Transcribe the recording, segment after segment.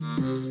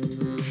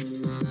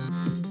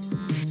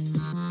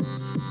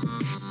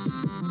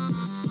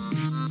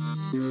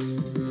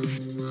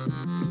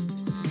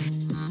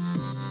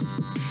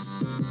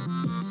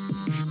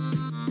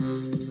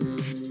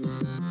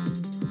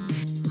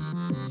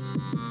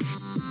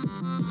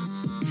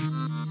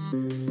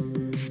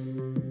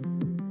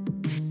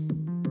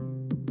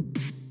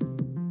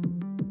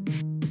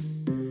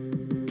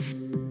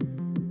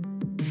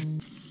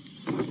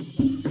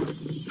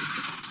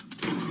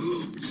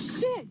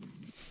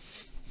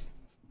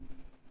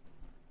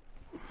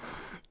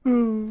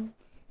didn't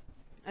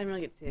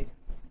really get to see it.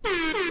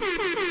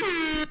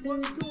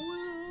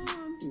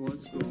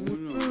 What's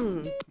going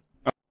on?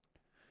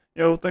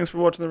 Yo, thanks for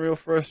watching the Real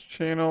Fresh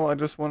channel. I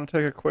just want to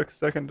take a quick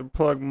second to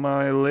plug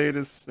my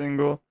latest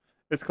single.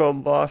 It's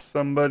called Lost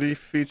Somebody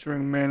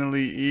featuring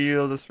Manly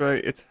Eel. That's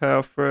right, it's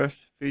How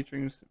Fresh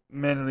featuring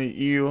Manly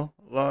Eel.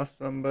 Lost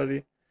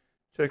Somebody.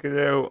 Check it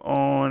out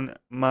on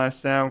my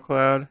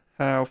SoundCloud,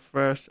 How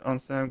Fresh on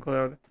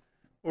SoundCloud,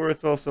 or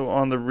it's also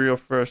on the Real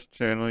Fresh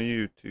channel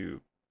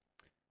YouTube.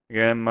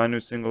 Again, my new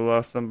single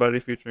Lost Somebody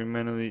featuring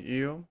Manly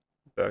Eel.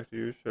 Back to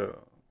your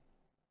show.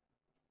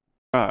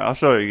 Alright, I'll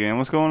show you again.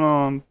 What's going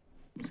on?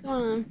 What's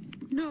going on?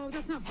 No,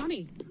 that's not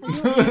funny. Are you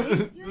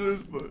okay? It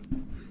is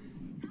fun.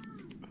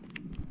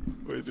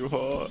 Way too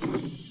hot.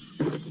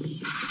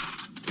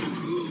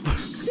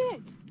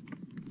 Shit!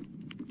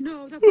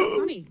 No, that's not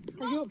funny.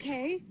 Are you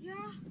okay?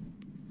 Yeah.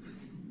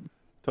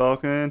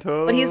 Talk N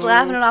Tokes. But he's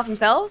laughing it off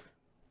himself?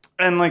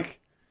 And like,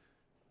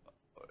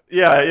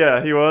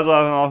 yeah, he was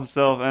laughing off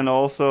himself, and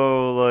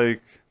also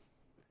like,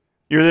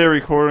 you're there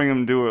recording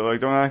him do it. Like,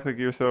 don't act like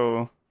you're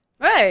so.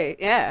 Right,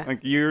 yeah. Like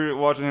you're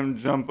watching him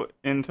jump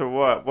into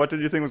what? What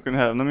did you think was gonna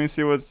happen? Let me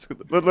see what's.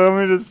 Let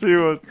me just see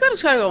what's. He's gonna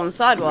try to go on the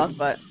sidewalk,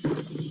 but.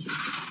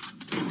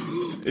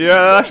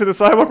 Yeah, actually, the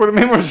sidewalk would have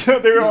made more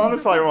sense. They were on the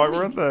sidewalk,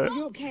 weren't they? Are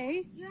you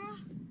okay? Yeah.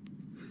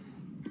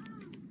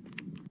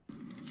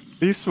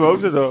 He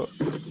smoked it up.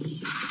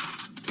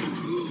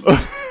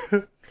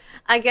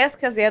 I guess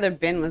because the other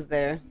bin was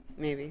there,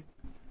 maybe.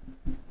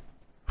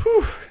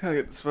 Whew, gotta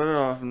get the sweater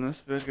off in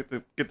this bitch. Get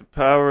the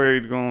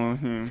Powerade going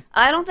here.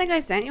 I don't think I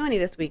sent you any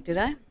this week, did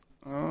I?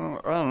 I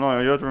don't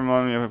know. You have to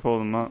remind me if I pull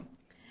them up.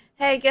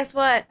 Hey, guess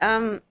what?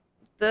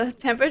 The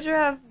temperature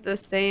of the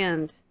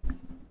sand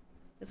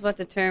is what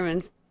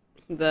determines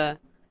the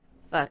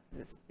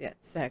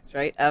sex,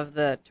 right? Of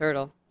the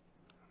turtle,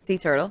 sea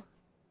turtle,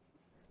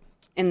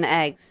 in the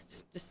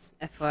eggs. Just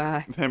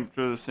FYI.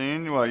 Temperature of the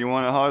scene? What, you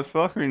want it hot as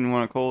fuck or you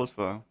want it cold as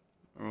fuck?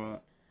 Or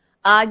what?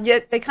 Yeah,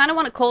 they kind of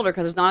want it colder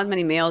because there's not as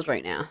many males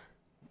right now.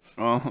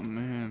 Oh,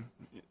 man.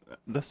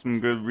 That's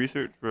some good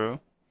research, bro.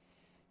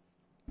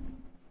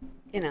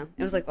 You know,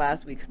 it was like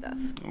last week's stuff.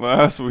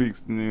 Last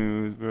week's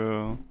news,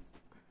 bro.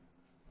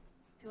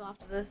 Two off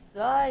to the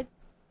side.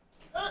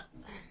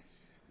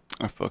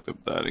 I fucked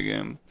up that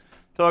again.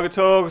 Talk N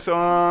Tokes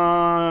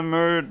on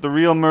the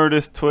Real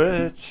Murdith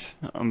Twitch.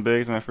 I'm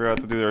baked and I forgot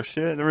to do their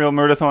shit. The Real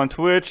Murdith on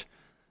Twitch.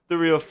 The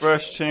Real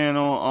Fresh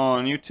channel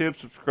on YouTube.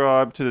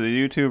 Subscribe to the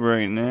YouTube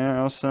right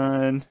now,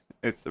 son.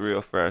 It's the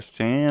Real Fresh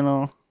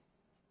channel.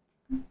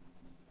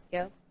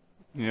 Yep.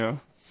 Yeah.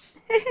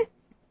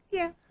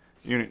 Yeah.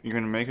 You're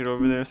gonna make it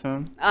over there,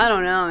 son? I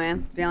don't know,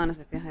 man. To be honest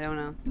with you, I don't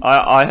know.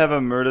 I have a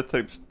murder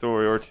type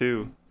story or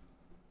two.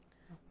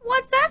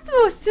 What's that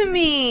supposed to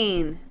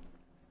mean?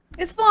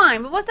 It's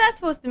fine, but what's that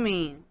supposed to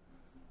mean?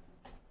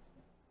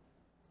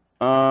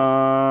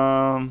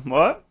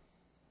 What?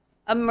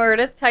 A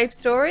murder type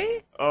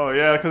story? Oh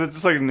yeah, because it's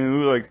just like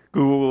new, like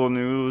Google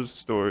News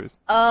stories.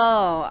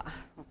 Oh,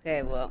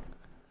 okay, well.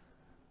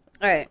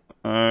 Alright.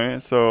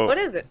 Alright, so. What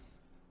is it?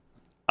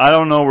 I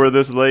don't know where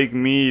this Lake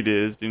Mead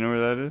is. Do you know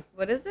where that is?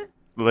 What is it?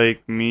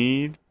 Lake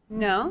Mead?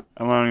 No.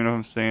 I don't even know if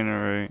I'm saying it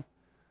right.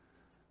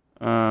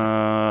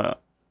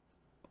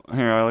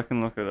 Here, I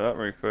can look it up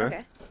right quick.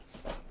 Okay.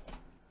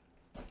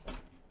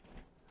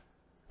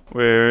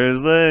 Where is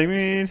Lake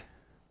Mead?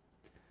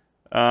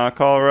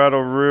 Colorado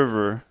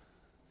River.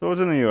 So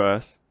it's in the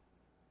U.S.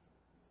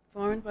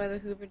 Formed by the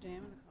Hoover Dam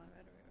in the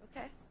Colorado River.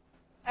 Okay.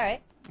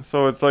 Alright.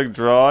 So it's like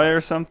dry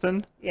or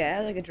something? Yeah,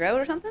 like a drought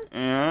or something?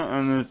 Yeah,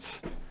 and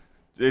it's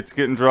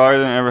getting drier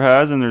than it ever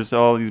has, and there's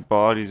all these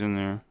bodies in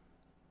there.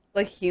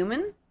 Like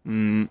human?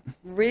 Mm.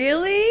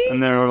 Really?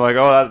 And they were like,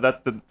 oh,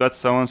 that's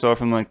so-and-so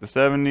from like the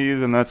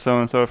 70s, and that's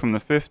so-and-so from the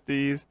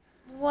 50s.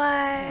 What?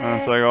 And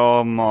it's like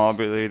all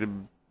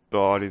mob-related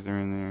bodies are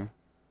in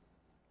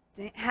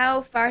there.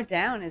 How far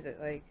down is it?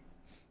 Like,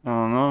 I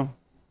don't know.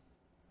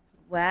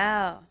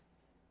 wow.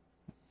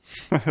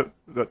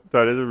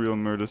 that is a real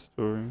murder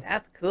story.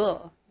 That's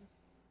cool.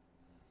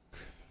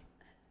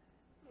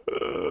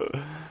 Good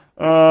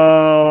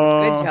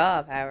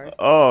job, Howard.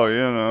 Oh, you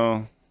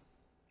know.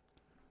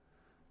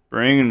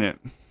 Bringing it.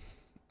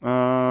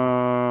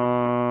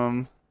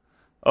 Oh,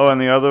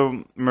 and the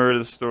other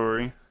murder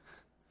story.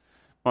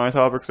 My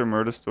topics are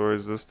murder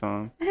stories this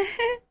time.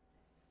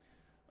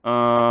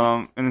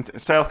 In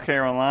South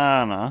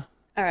Carolina,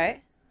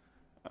 Alright.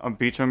 a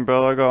beach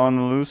umbrella got on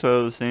the loose out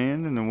of the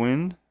sand in the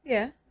wind.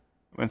 Yeah.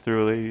 Went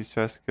through a lady's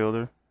chest, killed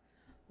her.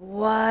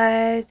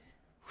 What?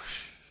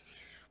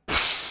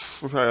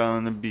 Right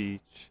on the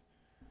beach.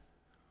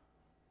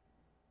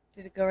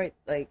 Did it go right,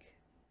 like,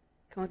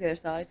 come with the other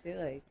side too?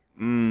 Like,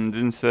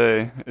 Didn't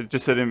say. It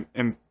just said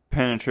it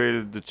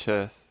penetrated the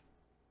chest.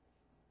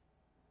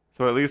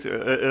 So at least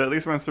it at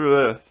least went through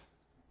this.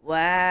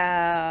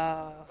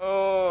 wow.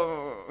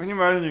 Oh, can you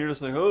imagine? You're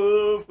just like,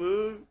 oh,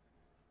 fuck.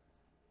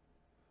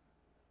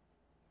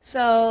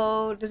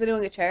 So, does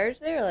anyone get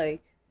charged there?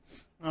 Like,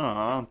 Oh,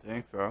 I don't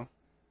think so.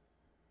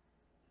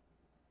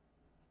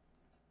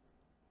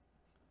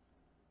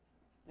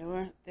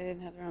 They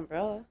didn't have their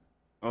umbrella.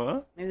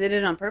 What? Maybe they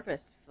did it on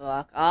purpose.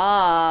 Fuck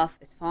off.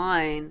 It's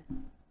fine.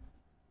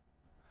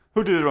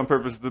 Who did it on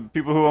purpose? The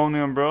people who own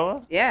the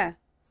umbrella? Yeah.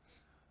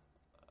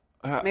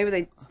 Maybe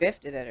they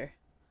biffed it at her.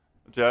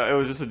 It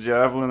was just a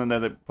javelin and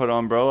then they put an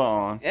umbrella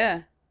on.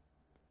 Yeah.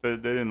 They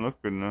didn't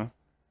look good enough.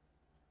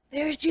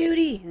 There's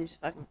Judy. And they just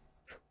fucking...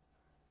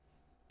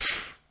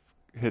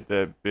 Hit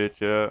that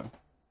bitch up.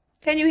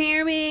 Can you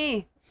hear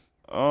me?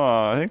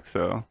 Oh, I think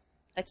so.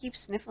 I keep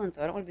sniffling,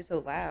 so I don't want to be so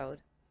loud.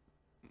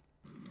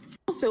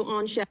 Also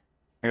on chef.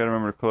 I gotta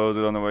remember to close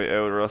it on the way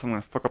out or else I'm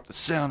gonna fuck up the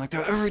sound like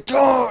that every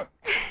time.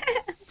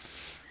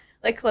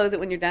 Like, close it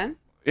when you're done?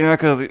 Yeah,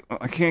 because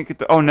I can't get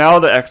the... Oh, now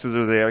the X's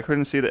are there. I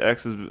couldn't see the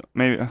X's.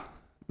 Maybe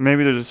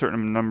there's a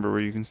certain number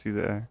where you can see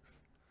the X.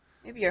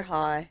 Maybe you're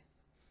high.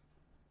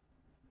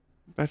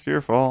 That's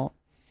your fault.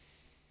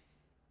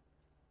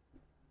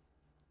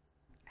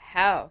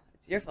 How?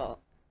 It's your fault.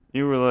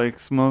 You were like,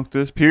 smoke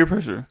this. Peer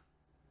pressure.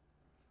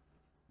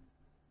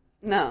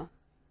 No.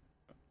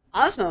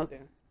 I'm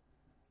smoking.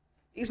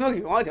 You can smoke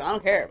if you want to. I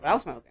don't care, but I'm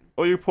smoking.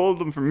 Oh, you pulled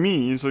them for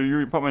me, so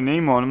you put my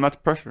name on them. That's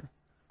pressure.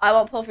 I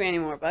won't pull for you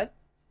anymore, bud.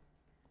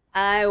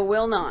 I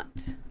will not.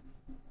 Is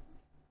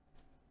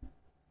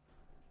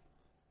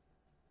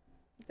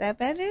that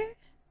better?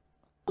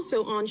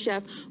 Also on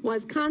chef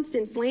was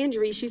Constance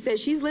Landry. She says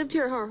she's lived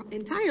here her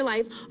entire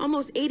life,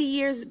 almost 80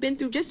 years, been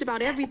through just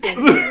about everything.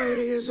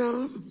 80 years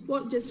old?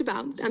 Well, just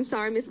about. I'm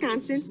sorry, Miss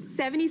Constance.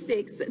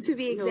 76 to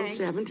be No, exact.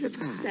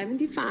 75.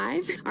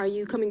 75. Are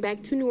you coming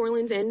back to New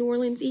Orleans and New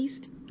Orleans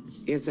East?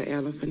 Is the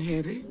elephant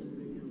heavy?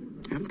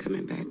 I'm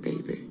coming back,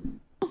 baby.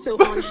 Also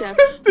on chef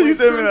Did you was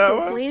say me that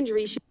Constance way?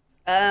 Landry.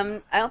 I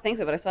don't think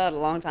so, but I saw it a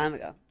long time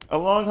ago. A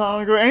long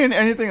time ago.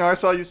 Anything I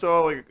saw, you saw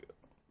like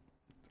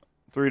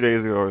 3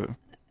 days ago.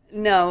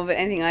 No, but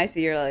anything I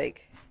see, you're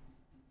like,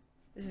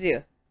 this is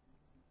you.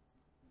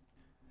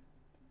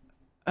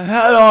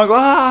 How long ago?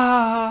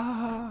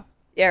 Ah!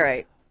 Yeah,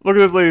 right. Look at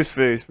this lady's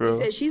face, She bro.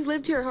 says she's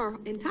lived here her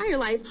entire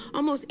life,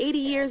 almost 80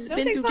 years, Don't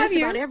been take through 5 just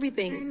about years.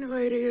 everything. Ain't no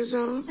 80 years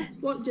old.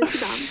 Well, just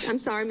about. I'm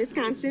sorry, Miss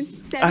Constance.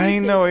 I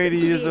ain't no 80 to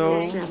be years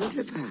old. exact.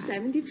 75.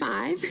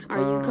 75. Are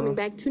you coming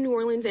back to New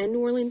Orleans and New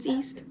Orleans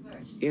East?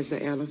 Is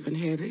the elephant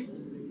heavy?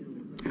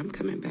 I'm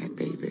coming back,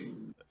 baby.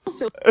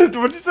 Also,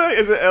 What'd you say?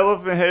 Is it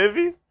elephant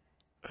heavy?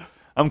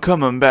 I'm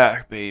coming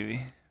back,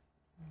 baby.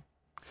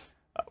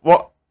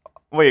 What?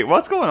 Wait,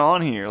 what's going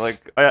on here?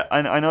 Like,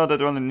 I know that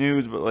they're on the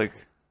news, but like,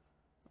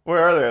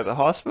 where are they? At the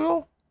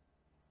hospital?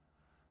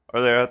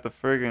 Are they at the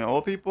friggin'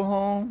 old people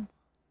home?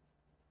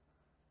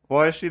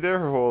 Why is she there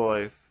her whole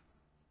life?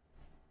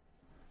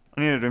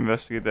 I needed to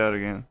investigate that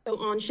again.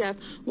 on chef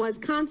was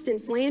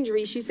Constance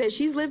Landry. She says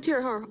she's lived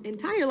here her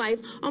entire life,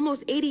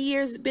 almost 80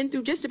 years, been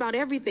through just about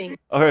everything.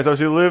 Okay, so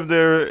she lived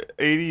there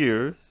 80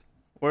 years.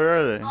 Where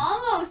are they?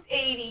 Almost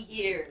 80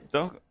 years.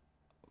 Don't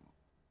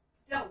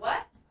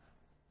What?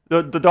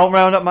 don't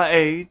round up my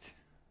age.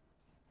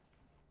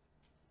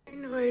 Ain't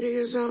no 80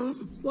 years old.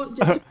 Well,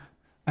 just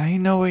I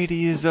ain't no 80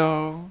 years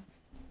old.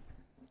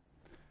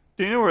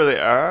 Do you know where they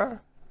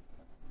are?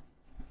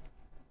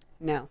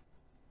 No.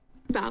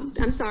 about.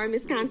 I'm sorry,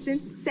 Miss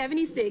Constance.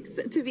 76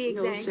 to be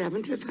No, exact.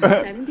 75.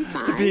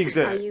 75. To be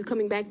exact. Are you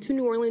coming back to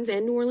New Orleans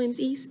and New Orleans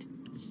East?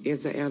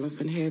 Is the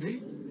elephant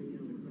heavy?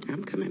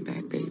 I'm coming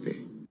back,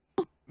 baby.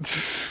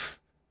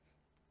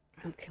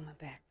 I'm coming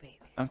back, baby.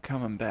 I'm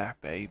coming back,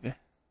 baby.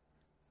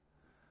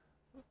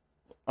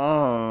 I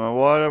don't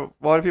know.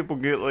 Why do people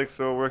get like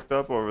so worked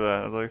up over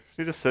that? Like,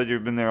 she just said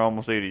you've been there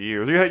almost 80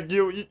 years.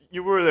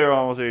 You were there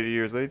almost 80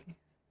 years, lady.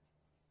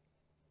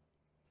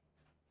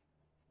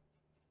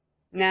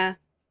 Nah.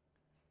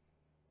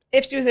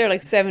 If she was there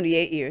like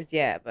 78 years,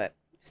 yeah, but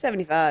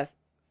 75.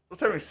 Well,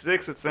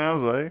 76 it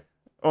sounds like.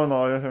 Oh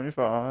no, yeah,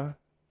 75.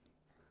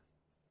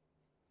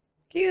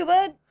 Cute,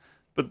 bud.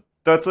 But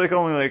that's like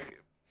only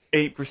like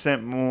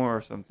 8% more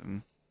or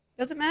something.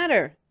 Doesn't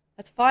matter.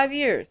 That's 5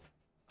 years.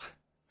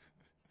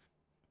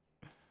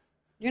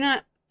 You're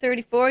not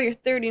 34, you're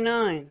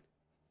 39.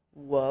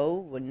 Whoa,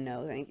 well,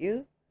 no, thank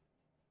you.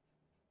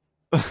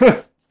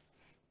 Okay.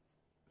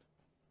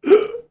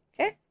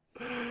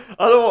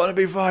 I don't want to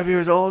be 5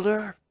 years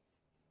older.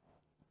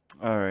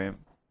 Alright.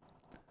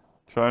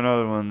 Try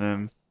another one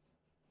then.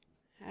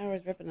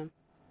 Howard's ripping them.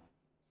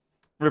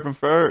 Ripping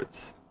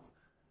farts.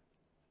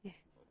 Yeah.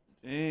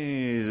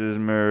 Jesus,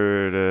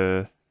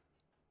 murder.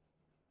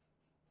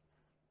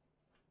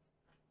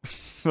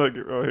 Like,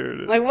 oh, here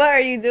it is. Like, what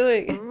are you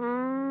doing?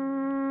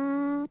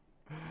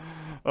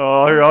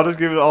 Oh, here, I'll just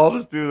do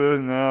this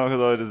now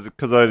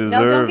because I deserve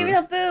No, don't it. give me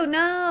a boo,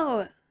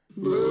 no.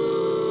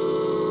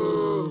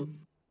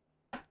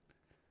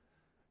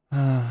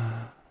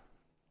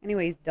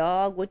 Anyways,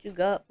 dog, what you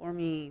got for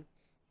me?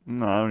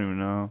 No, I don't even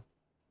know.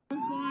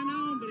 What's going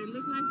on, but it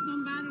looked like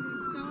somebody that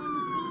stole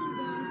the school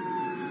bus.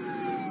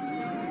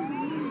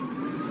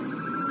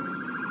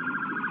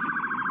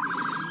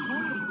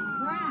 Holy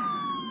crap.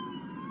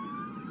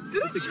 Is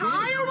it a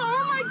child?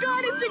 Oh my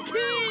god, it's a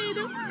kid!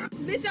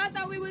 Bitch, I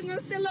thought we was gonna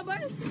steal a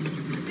bus.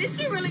 Bitch,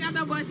 she really got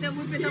the bus and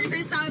whipping the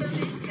piss out of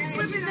it.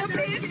 Whipping the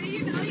piss,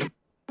 you know.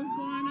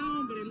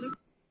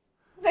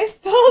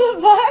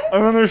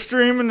 And then they're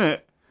streaming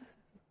it.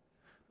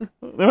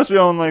 They must be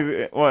on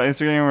like what,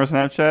 Instagram or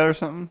Snapchat or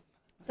something.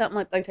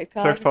 Something like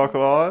TikTok. TikTok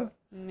Live.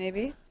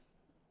 Maybe.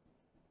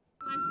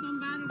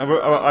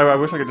 I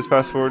wish I could just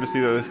fast forward to see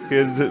those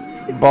kids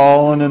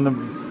balling in the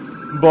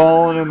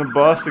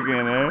bus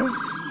again, eh?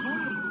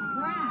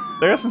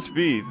 They got some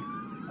speed.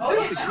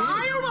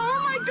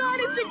 Oh my God,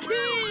 it's a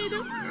kid.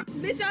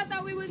 Bitch, y'all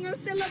thought we was gonna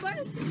steal a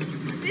bus?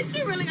 Bitch,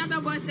 she really got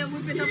the bus and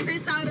whipping the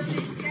piss out of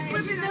it.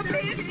 Whipping the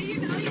piss,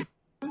 you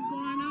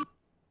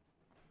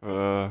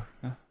know.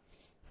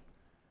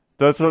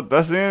 That's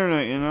the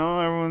internet, you know.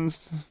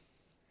 Everyone's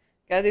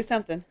Gotta do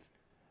something.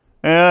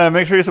 yeah.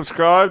 Make sure you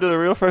subscribe to the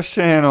Real Fresh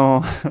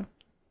channel.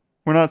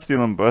 We're not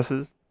stealing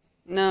buses.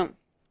 No.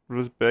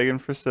 We're just begging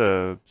for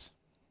subs.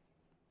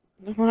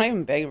 We're not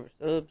even begging for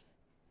subs.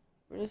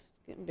 We're just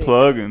getting big.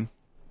 Plugging.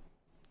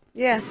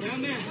 Yeah.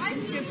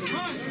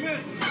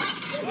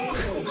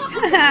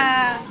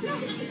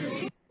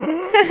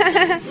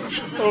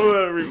 Oh,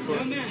 that replay.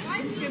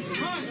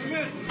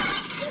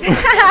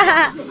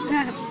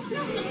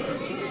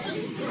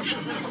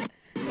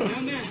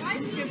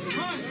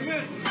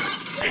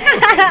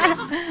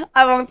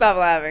 I won't stop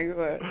laughing.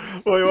 So.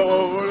 Wait,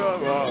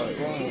 what?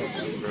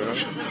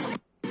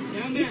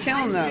 He's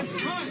chilling though.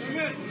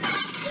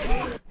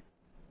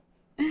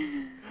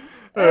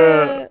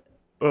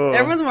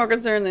 Everyone's more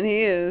concerned than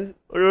he is.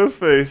 Look at his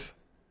face.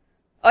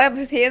 Oh yeah, but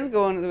his hand's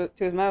going to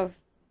his mouth.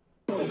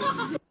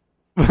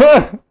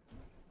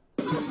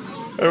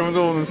 Everyone's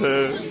holding his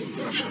head.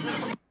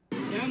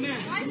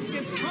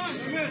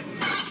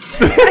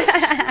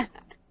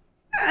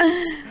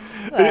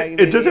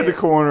 It just hit the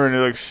corner and it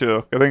like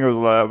shook. I think it was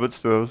loud, but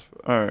still.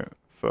 Alright,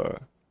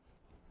 fuck.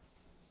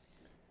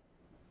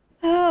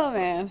 Oh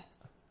man.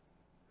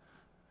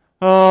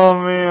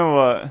 Oh man,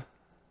 what?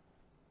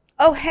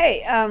 Oh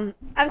hey, I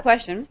have a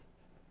question.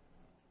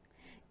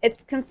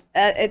 It's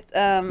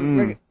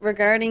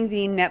regarding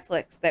the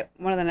Netflix,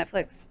 one of the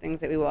Netflix things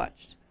that we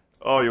watched.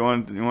 Oh, you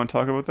want to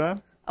talk about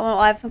that? Oh, well,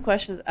 I have some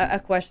questions. A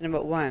question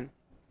about one.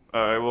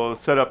 All right, well,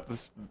 set up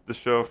the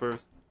show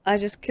first. I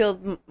just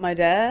killed my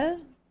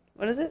dad.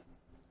 What is it?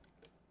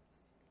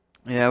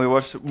 Yeah, we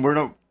watched.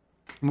 We're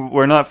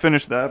not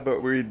finished that,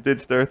 but we did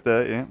start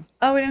that. Yeah.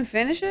 Oh, we didn't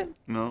finish it?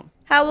 No.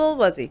 How old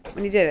was he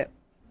when he did it?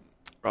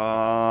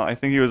 I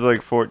think he was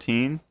like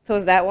 14. So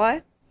is that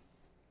why?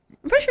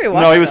 I'm pretty sure he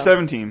watched No, it, he was though.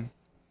 17.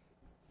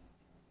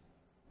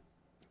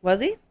 Was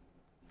he?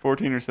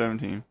 14 or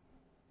 17.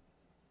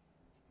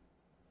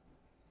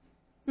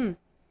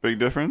 Big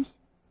difference?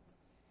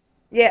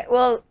 Yeah,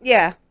 well,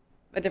 yeah.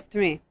 But to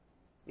me.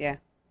 Yeah.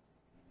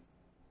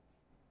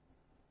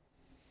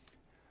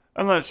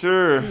 I'm not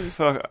sure.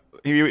 Fuck.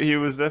 He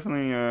was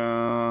definitely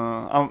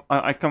I'm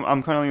kind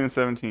of leaning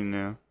 17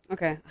 now.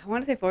 Okay. I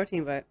want to say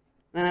 14, but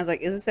then I was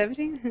like, is it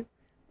 17?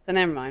 So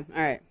never mind.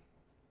 All right.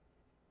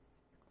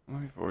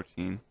 Maybe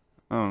 14.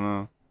 I don't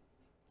know.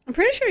 I'm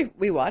pretty sure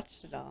we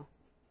watched it all.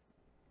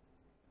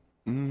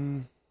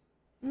 We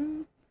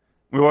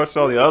watched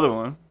all the other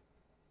one.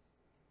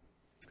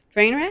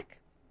 Trainwreck?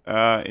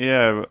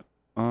 Yeah.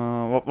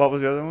 What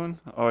was the other one?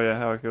 Oh yeah,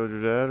 How I Killed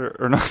Your Dad,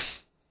 or not?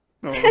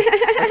 No,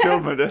 I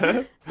killed my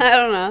dad. I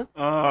don't know.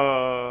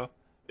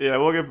 Yeah,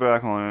 we'll get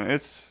back on it.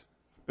 It's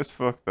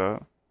fucked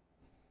up.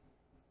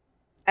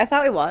 I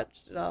thought we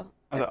watched it all.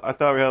 I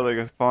thought we had like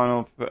a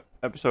final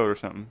episode or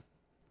something.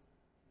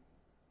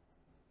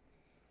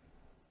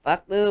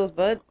 Fuck those,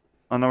 bud.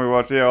 I know we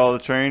watched all the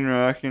train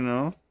wreck, you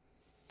know.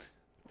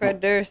 Fred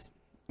Durst.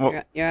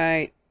 Well, You're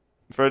right.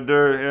 Fred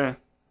Durst, yeah.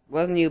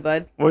 Wasn't you,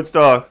 bud?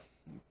 Woodstock.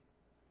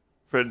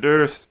 Fred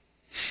Durst.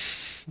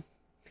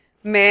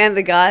 Man,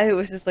 the guy who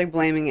was just like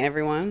blaming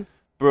everyone.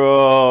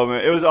 Bro,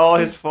 man, it was all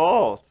his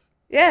fault.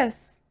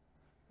 Yes.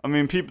 I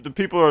mean, the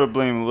people are to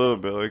blame a little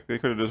bit. Like, they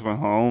could have just went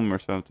home or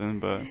something,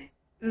 but...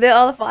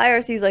 All the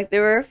fires, he's like,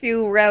 there were a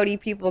few rowdy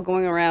people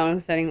going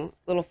around setting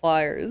little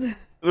fires.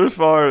 There's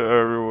fire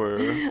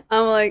everywhere.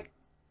 I'm like,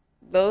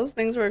 those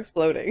things were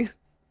exploding.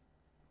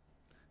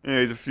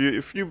 Yeah, there's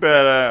a few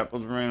bad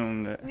apples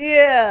around it.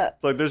 Yeah.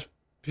 It's like there's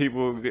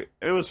people.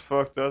 It was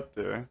fucked up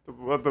there.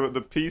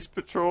 The Peace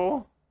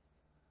Patrol.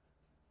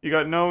 You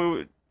got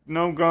no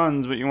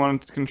guns, but you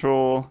wanted to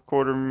control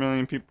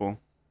 250,000 people.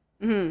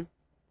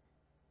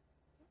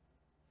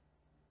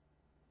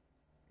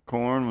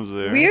 Korn was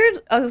there. Weird.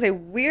 I was gonna say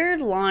weird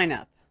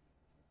lineup.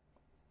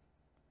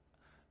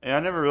 Yeah,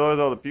 I never realized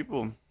all the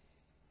people.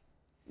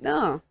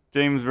 No.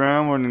 James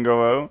Brown wouldn't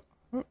go out.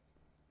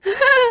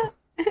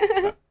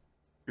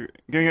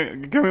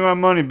 Give me my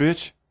money,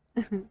 bitch.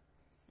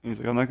 He's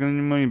like, I'm not giving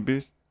you money,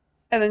 bitch.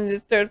 And then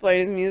just started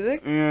playing his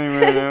music. Yeah, he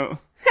ran out.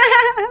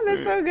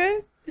 That's so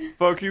good.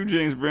 Fuck you,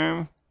 James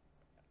Brown.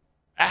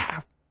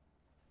 Ah.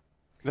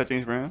 Is that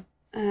James Brown?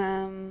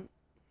 Yeah,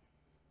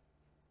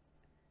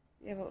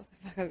 what was the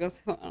fuck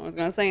I was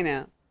gonna say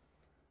now?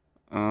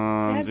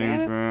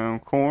 James Brown.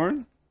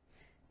 Korn?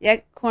 Yeah,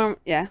 Korn.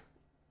 Yeah.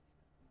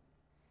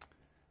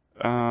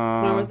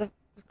 Korn was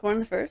Korn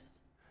the first?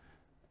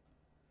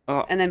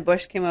 And then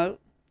Bush came out.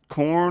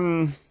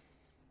 Korn.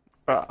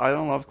 I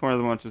don't love Korn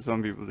as much as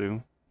some people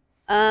do.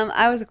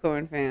 I was a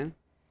Korn fan.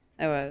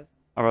 I was.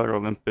 I'd rather go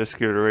Limp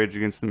Bizkit or Rage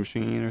Against the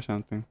Machine or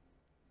something.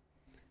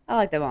 I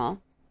like them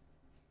all.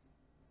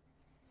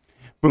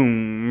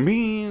 Boom,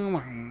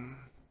 boom.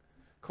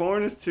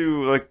 Korn is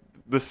too, like,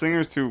 the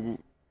singer's too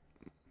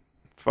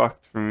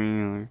fucked for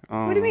me.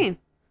 Like, What do you mean?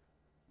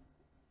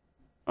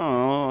 I don't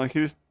know. Like,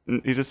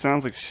 he just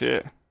sounds like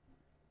shit.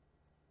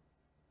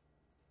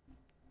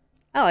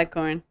 I like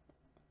Korn.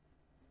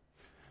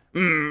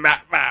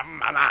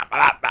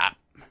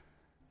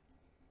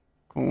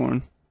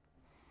 Korn.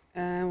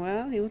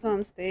 Well, he was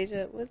on stage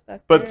at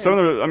Woodstock. But some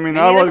of the, I mean, Many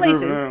I other like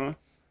group places. now.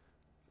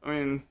 I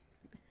mean,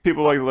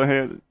 people like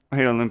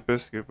hate on Limp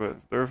Bizkit, but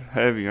they're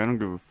heavy. I don't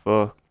give a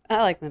fuck.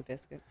 I like Limp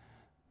Bizkit.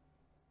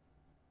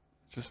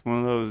 Just one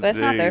of those But it's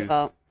days. not their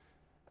fault.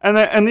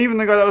 And even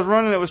the guy that was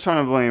running it was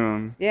trying to blame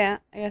him. Yeah,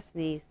 I got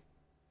sneeze.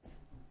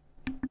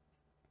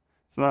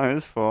 It's not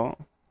his fault.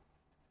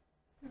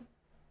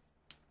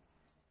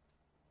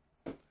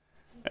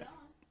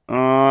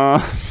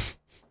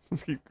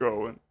 Keep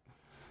going.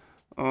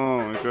 Oh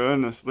my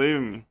goodness, leave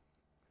me.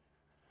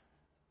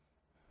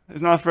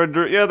 It's not Fred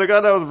Durst. Yeah, the guy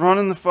that was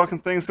running the fucking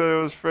thing said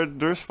it was Fred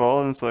Durst's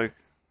fault, and it's like,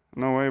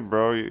 no way,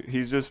 bro.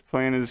 He's just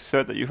playing his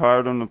set that you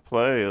hired him to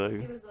play.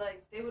 Like, He was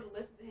like, they would have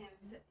listened to him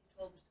if he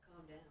told him to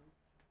calm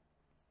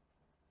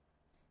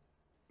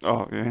down.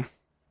 oh yeah.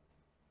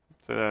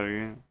 Say that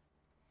again.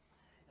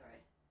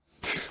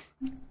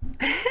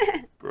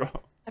 Bro.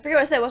 I forget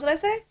what I said. What did I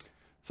say?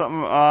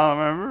 Something,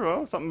 remember,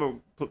 bro? Something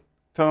about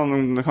telling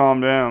him to calm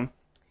down.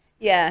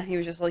 Yeah, he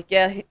was just like,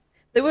 yeah,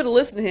 they would have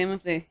listened to him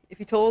if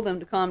he told them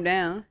to calm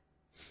down.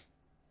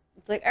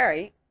 It's like, all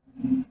right.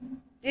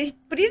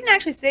 But he didn't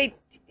actually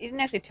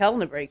tell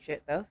them to break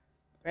shit, though,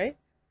 right?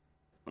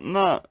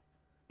 Not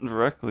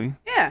directly.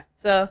 Yeah,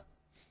 so.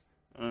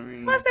 I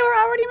mean, Plus, they were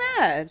already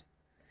mad.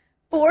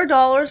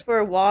 $4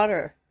 for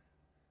water.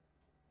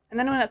 And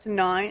then it went up to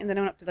 9, and then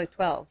it went up to like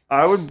 12.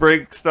 I would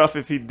break stuff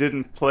if he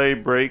didn't play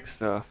break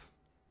stuff.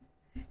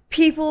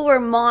 People were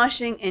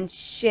moshing and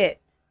shit.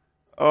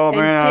 Oh And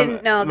man,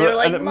 didn't know. They were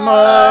like, mud.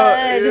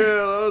 mud.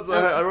 Yeah,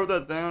 I wrote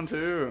that down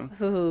too.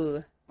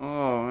 Ooh.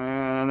 Oh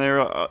man, and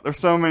there's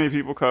so many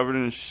people covered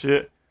in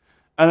shit.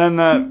 And then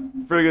that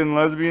friggin'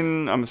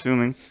 lesbian, I'm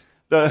assuming,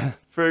 that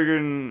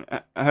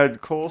friggin'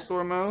 had cold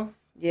sore mouth.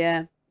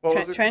 Yeah. What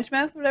was it? Trench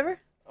mouth, whatever?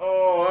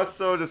 Oh, that's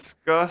so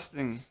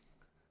disgusting.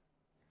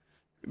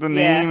 The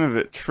Yeah. name of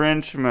it,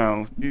 trench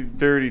mouth. You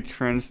dirty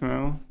trench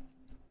mouth.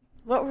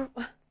 What?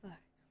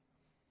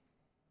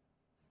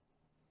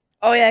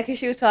 Oh, yeah, because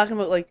she was talking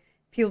about, like,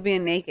 people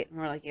being naked. And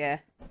we're like,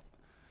 yeah.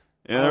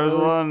 Yeah, there was a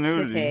lot of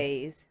nudity.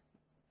 Titties.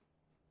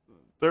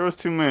 There was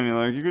too many.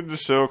 Like, you could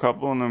just show a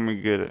couple and then we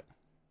get it.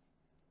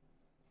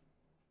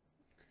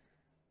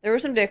 There were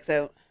some dicks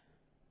out.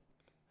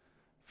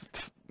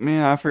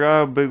 Man, I forgot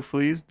how big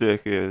Flea's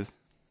dick is.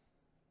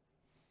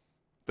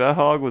 That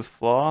hog was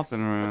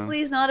flopping around.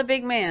 Flea's not a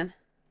big man.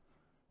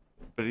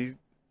 But he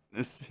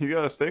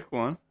got a thick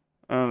one.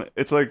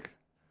 It's like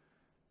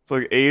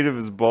 8 of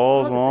his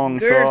balls Look at long, the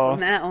girth soft. on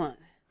that one.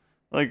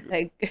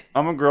 Like,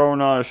 I'm a grower,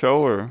 not a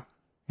shower.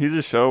 He's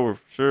a shower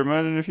for sure.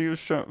 Imagine if he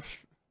was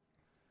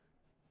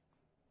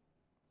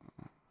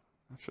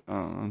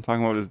I'm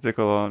talking about his dick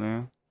a lot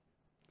now.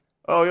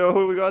 Oh, yo,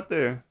 who we got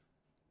there?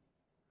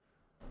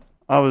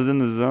 I was in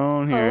the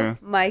zone here.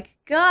 Oh my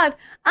god.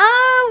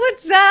 Oh,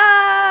 what's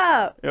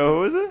up? Yo,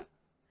 who is it?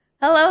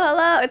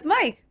 Hello. It's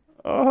Mike.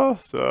 Oh,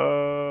 what's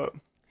up?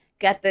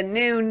 Got the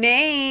new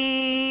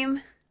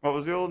name. What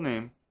was the old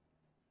name?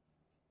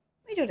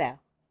 We do now.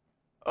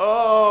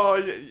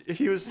 Oh,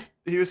 he was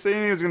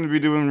saying he was going to be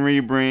doing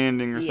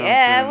rebranding or something.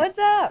 Yeah, what's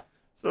up?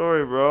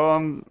 Sorry, bro.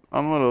 I'm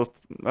a little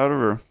out of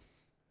her.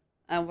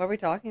 What are we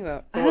talking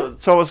about?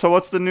 So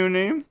what's the new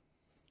name?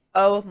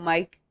 Oh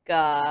my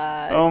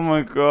god. Oh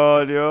my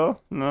god, yo.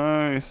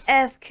 Nice.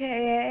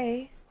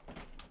 FKA.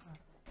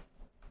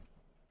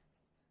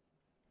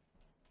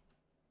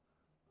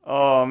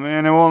 Oh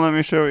man, it won't let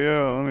me show you.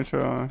 Let me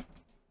try.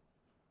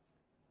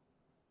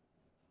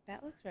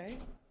 That looks right.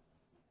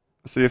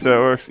 Let's see if that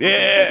works.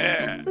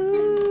 Yeah.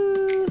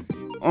 Ooh.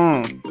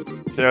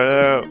 Shout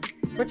out.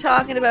 We're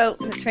talking about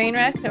the train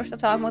wreck. We're still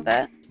talking about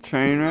that.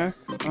 Train wreck.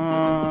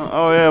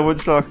 Oh yeah,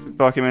 Woodstock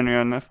documentary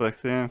on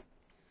Netflix. Yeah.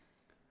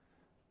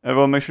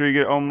 Everyone, make sure you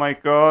get Oh My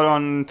God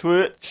on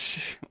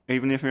Twitch.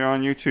 Even if you're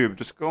on YouTube,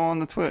 just go on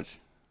the Twitch.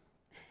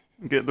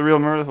 Get the real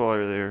Murder while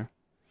you're there.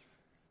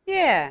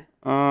 Yeah.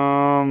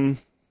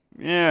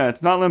 Yeah,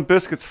 it's not Limp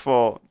Bizkit's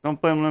fault.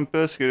 Don't blame Limp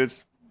Bizkit.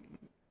 It's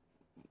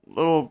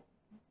little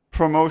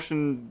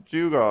promotion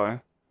Jew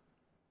guy.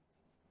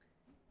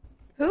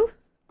 Who?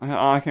 I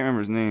can't remember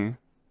his name.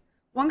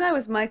 One guy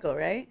was Michael,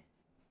 right?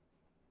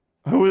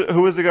 Who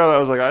was the guy that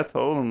was like, I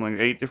told them like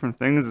 8 different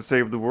things to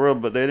save the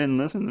world, but they didn't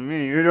listen to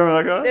me. You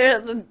remember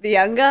that guy? The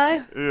young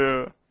guy?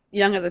 Yeah.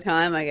 Young at the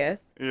time, I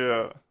guess.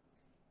 Yeah.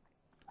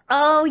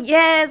 Oh,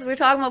 yes. We're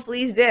talking about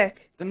Flea's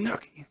dick. The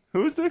nookie.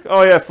 Who's dick?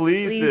 Oh, yeah,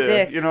 Flea's dick.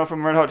 dick. You know,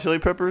 from Red Hot Chili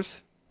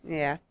Peppers?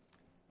 Yeah.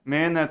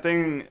 Man, that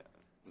thing...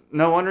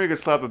 No wonder he could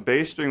slap a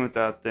bass string with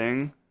that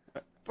thing.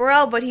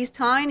 Bro, but he's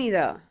tiny,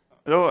 though.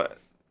 No,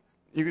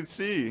 You could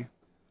see.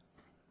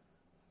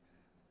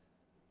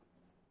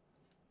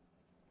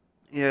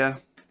 Yeah.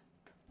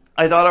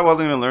 I thought I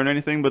wasn't gonna learn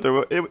anything, but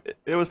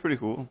it was pretty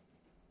cool.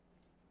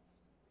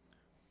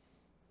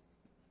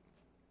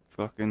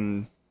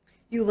 Fucking.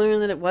 You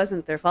learned that it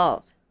wasn't their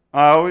fault.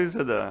 I always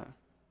said that,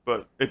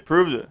 but it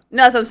proved it.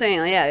 No, that's what I'm saying.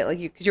 Like, yeah, like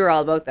because you were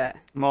all about that.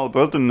 I'm all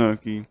about the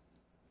nookie.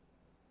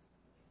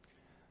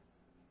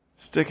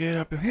 Stick it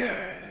up,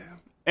 yeah.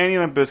 Any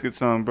Limp Bizkit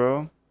song,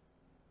 bro.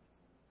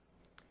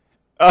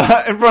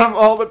 In front of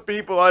all the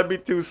people, I'd be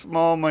too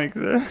small, Mike.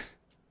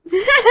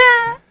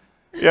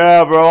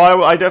 Yeah,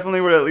 bro. I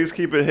definitely would at least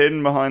keep it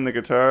hidden behind the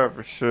guitar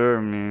for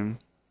sure, man.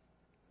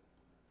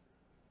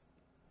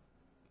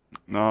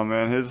 No,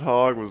 man, his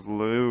hog was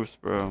loose,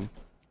 bro.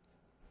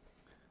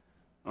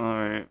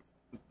 Alright.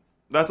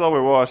 That's all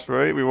we watched,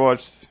 right? We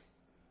watched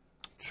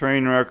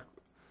Trainwreck,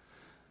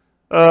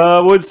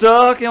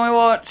 Woodstock, and we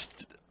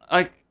watched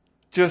I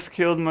Just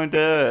Killed My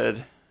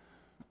Dad.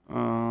 You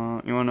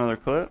want another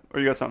clip? Or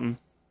you got something?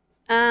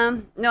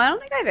 No, I don't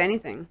think I have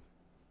anything.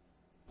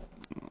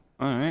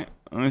 Alright,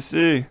 let me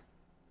see.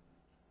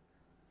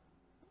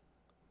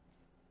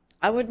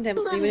 I wouldn't have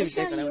even Show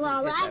checked that. you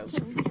all I God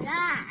can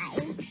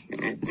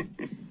fly.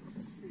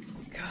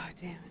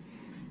 damn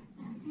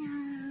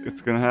it.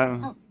 It's gonna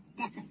happen. Oh,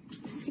 that's it.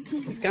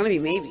 It's gonna be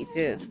maybe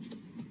too.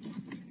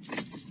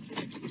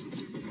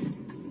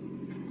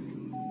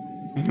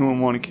 Anyone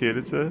want a kid,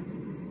 it said?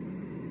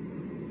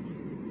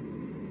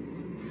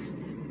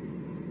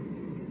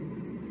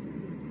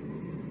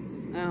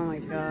 Oh my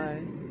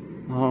god.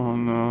 Oh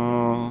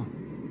no.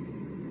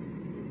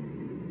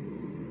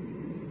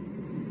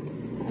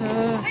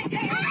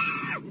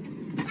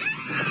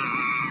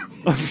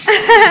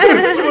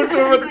 She looked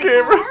over at the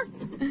camera.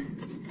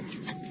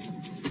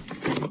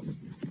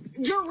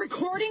 You're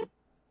recording?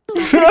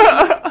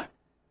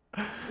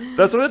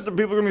 That's what the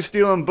people are gonna be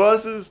stealing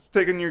buses,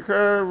 taking your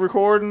car,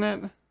 recording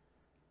it.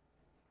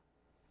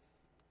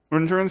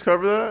 Would insurance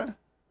cover that?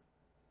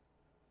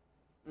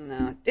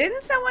 No.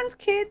 Didn't someone's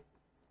kid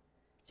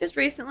just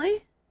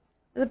recently?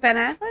 Was it Ben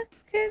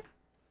Affleck's kid?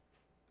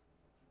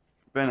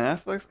 Ben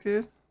Affleck's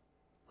kid?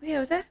 Oh, yeah,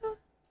 was that who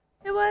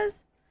it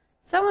was?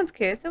 Someone's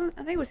kid. I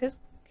think it was his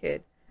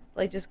kid.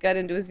 Like, just got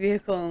into his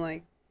vehicle and,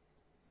 like,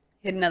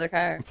 hit another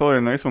car. Probably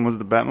a nice one. Was it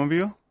the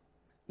Batmobile?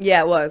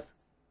 Yeah, it was.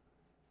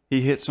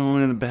 He hit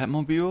someone in the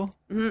Batmobile?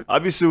 Mm-hmm.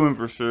 I'd be suing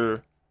for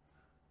sure.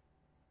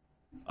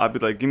 I'd be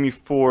like, give me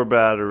 4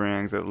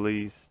 batarangs at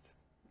least.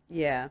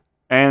 Yeah.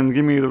 And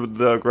give me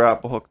the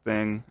grapple hook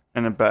thing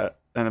and a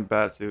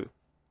bat suit.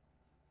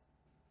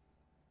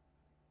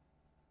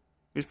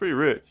 He's pretty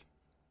rich.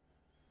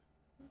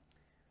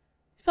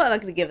 He's probably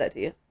not going to give that to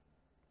you.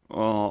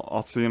 Well,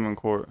 I'll see him in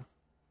court.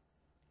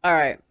 All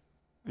right.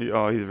 He's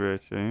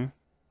rich, eh?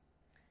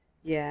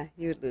 Yeah,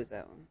 you would lose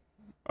that one.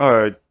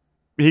 Alright.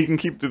 He can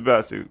keep the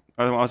bat suit.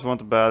 I just want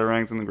the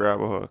batarangs and the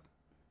grapple hook.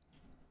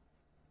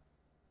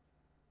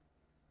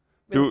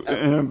 Dude,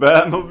 in a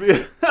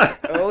Batmobile?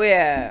 Oh,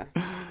 yeah.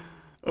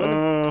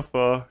 Oh,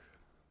 fuck.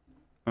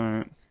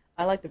 Alright.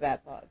 I like the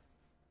Bat Pod.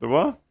 The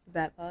what? The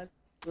Bat Pod.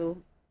 Little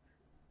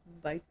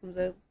bike comes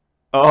out.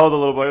 Oh, the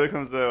little bike that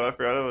comes out. I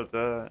forgot about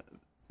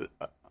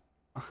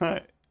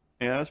that.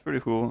 Yeah, that's pretty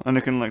cool. And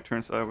it can, like,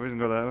 turn sideways and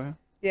go that way.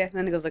 Yeah, and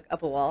then it goes, like,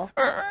 up a wall.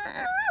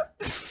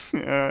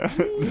 Yeah. I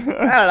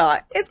don't know.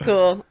 It's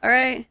cool. All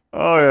right.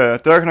 Oh, yeah.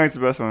 Dark Knight's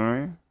the best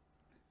one,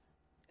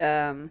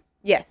 right?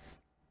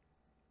 Yes.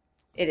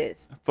 It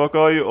is. Fuck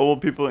all you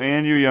old people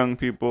and you young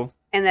people.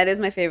 And that is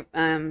my favorite.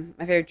 My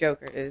favorite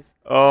Joker is.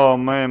 Oh,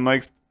 man.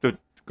 Mike's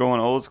going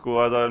old school.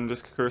 I thought I'm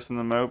just cursing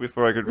them out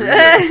before I could read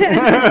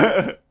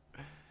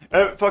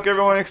it. Fuck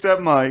everyone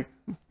except Mike.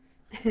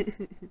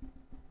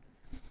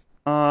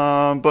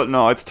 But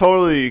no, it's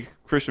totally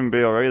Christian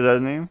Bale, right? Is that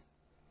his name?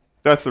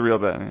 That's the real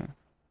Batman.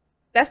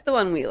 That's the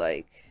one we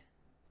like.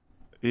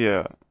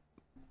 Yeah.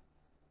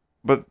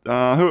 But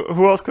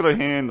who else could I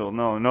handle?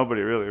 No,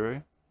 nobody really,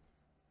 right?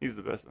 He's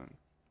the best one.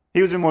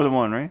 He was in more than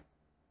one, right?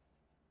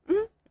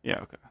 Mm-hmm.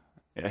 Yeah. Okay.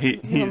 Yeah. He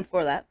was in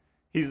before that.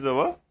 He's the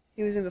what?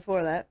 He was in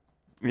before that.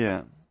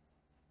 Yeah.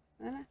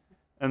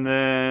 And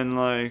then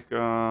like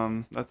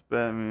that's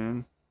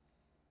Batman.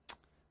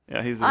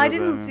 Yeah, he's the real I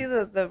didn't Batman. see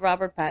the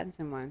Robert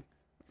Pattinson one.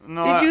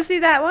 No, Did you see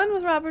that one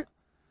with Robert?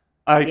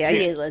 Yeah,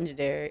 he is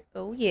legendary.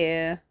 Oh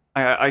yeah.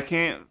 I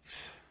can't.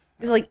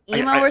 It's like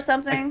emo or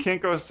something.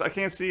 I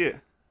can't see it.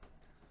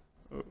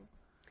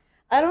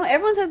 I don't know.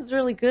 Everyone says it's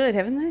really good,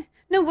 haven't they?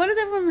 No, what has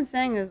everyone been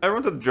saying is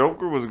Everyone said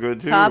Joker was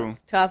good too.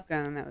 Top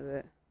Gun, that was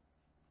it.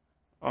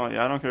 Oh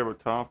yeah, I don't care about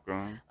Top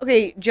Gun.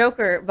 Okay,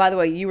 Joker, by the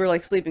way, you were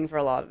like sleeping for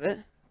a lot of it.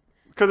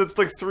 Because it's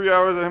like 3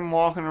 hours of him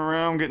walking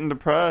around getting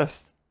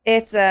depressed.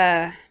 It's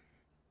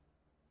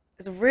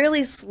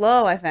really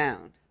slow, I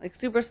found. Like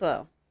super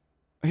slow.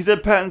 He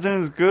said Pattinson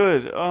is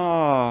good.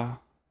 Oh.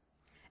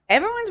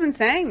 Everyone's been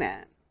saying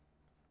that.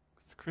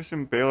 It's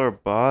Christian Bale or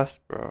boss,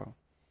 bro.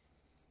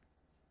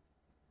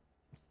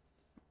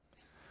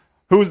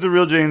 Who's the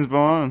real James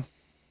Bond?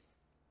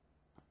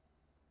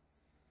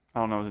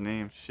 I don't know his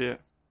name. Shit.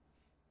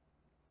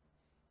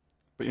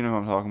 But you know what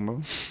I'm talking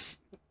about.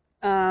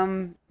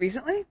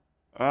 Recently?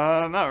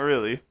 Not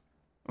really.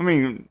 I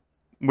mean,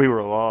 we were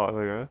alive,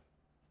 I guess.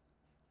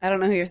 I don't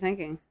know who you're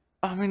thinking.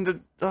 I mean,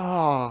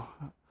 Alright,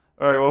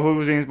 well, who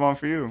was James Bond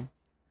for you?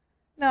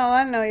 No,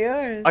 I know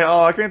yours.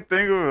 I can't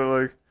think of it,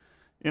 like,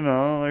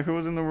 like, who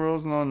was in the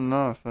world's not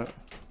enough. I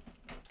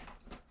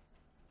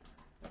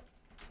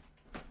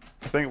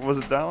think, was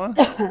it that one?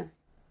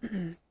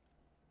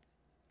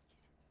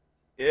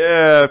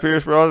 Yeah,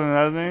 Pierce Brosnan,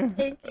 hasn't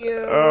he? Thank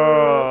you.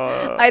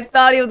 Oh. I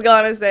thought he was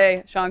gonna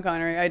say Sean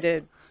Connery. I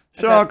did.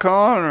 Sean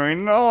Connery?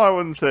 No, I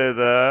wouldn't say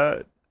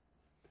that.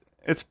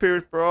 It's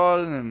Pierce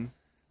Brosnan.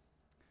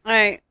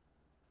 Alright.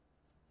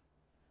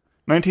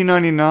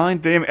 1999?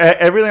 Damn,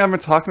 everything I've been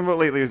talking about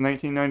lately is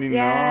 1999.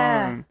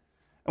 Yeah. And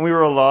we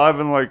were alive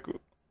and, like,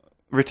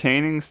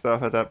 retaining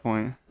stuff at that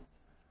point.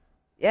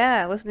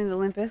 Yeah, listening to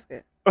Limp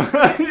Bizkit.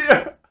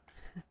 Yeah.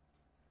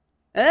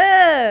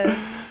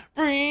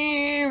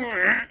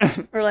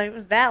 We're like,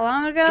 was that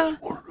long ago?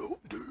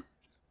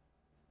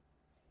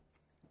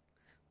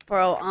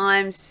 Bro,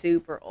 I'm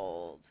super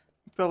old.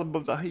 Tell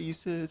about the he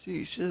said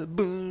she should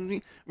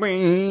booty.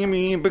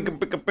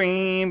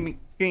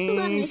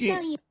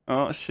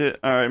 Oh shit.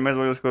 Alright, might as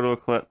well just go to a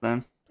clip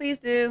then. Please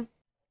do.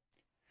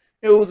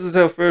 Yo, this is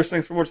how first.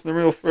 Thanks for watching the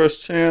Real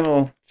First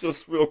channel.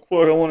 Just real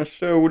quick, I want to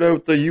shout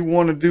out the You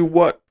Want to Do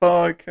What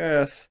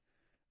podcast.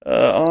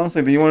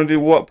 Honestly, the You Want to Do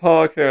What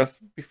podcast,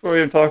 before I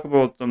even talk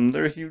about them,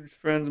 they're huge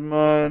friends of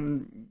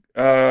mine,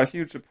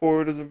 huge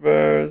supporters of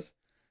ours.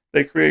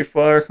 They create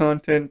fire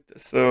content,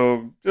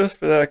 so just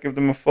for that, give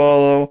them a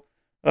follow.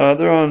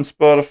 They're on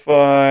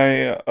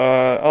Spotify,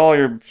 all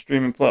your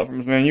streaming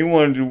platforms, man. You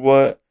Want to Do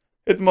What?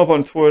 Hit them up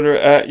on Twitter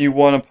at You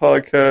Want a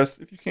Podcast.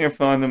 If you can't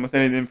find them with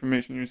any of the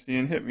information you're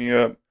seeing, hit me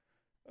up.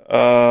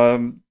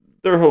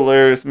 They're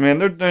hilarious, man.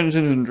 They're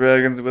Dungeons and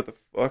Dragons with a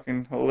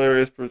fucking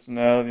hilarious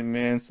personality,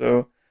 man.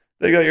 So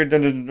they got your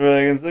Dungeons and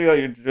Dragons, they got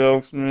your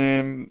jokes,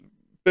 man.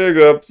 Big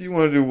ups. You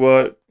Want to Do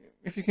What?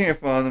 If you can't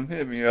find them,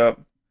 hit me up.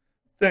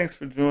 Thanks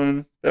for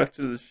joining. Back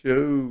to the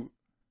show.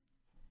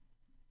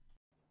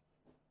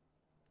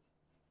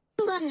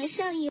 I'm going to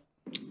show you.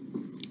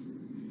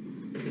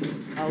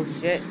 Oh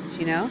shit,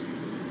 she know?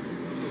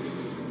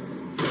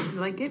 You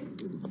like it?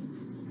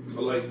 I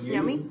like you.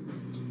 Yummy?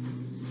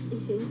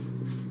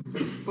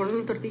 Pon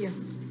una tortilla.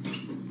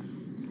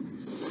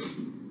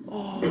 I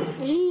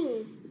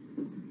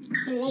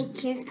like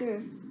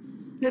sugar.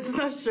 It's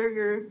not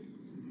sugar.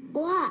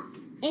 What?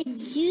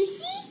 It's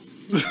juicy?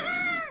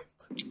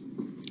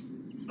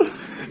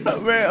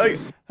 Man, like,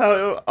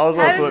 how I was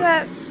How like, does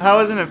that... how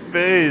isn't it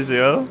phase,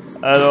 yo?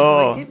 At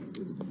all. Like it?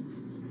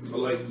 I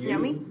like you.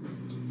 Yummy?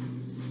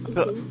 I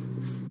feel-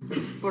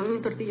 Pon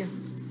una tortilla.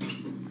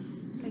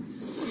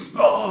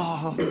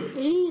 Oh.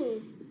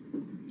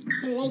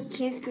 I like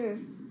sugar.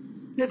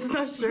 It's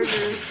not sugar.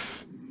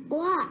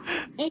 What?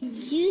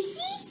 It's juicy?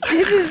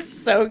 This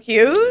is so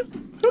cute.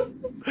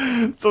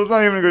 So it's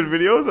not even a good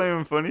video? It's not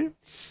even funny?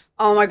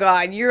 Oh my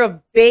god, you're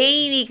a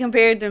baby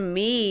compared to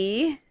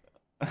me.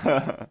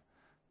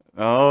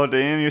 Oh,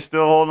 damn, you're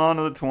still holding on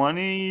to the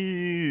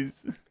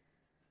 20s.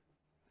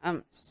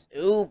 I'm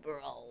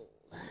super old.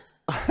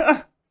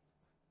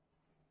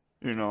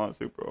 You're not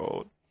super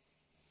old.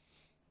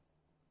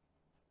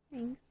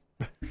 Thanks.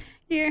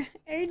 Your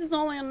age is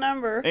only a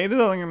number. Age is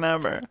only a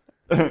number.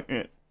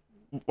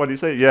 What do you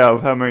say? Yeah,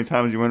 of how many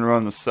times you went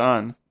around the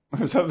sun.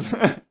 Or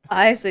something.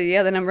 I say,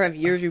 yeah, the number of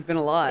years you've been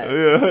alive.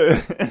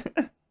 Yeah.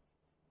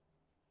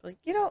 Like,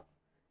 look,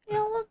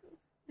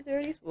 the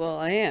 30s. Well,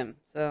 I am,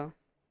 so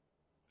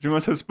You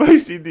must have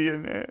spicy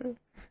DNA.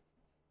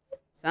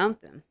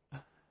 something.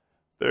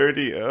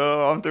 30.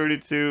 Oh, I'm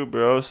 32,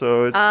 bro,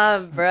 so it's...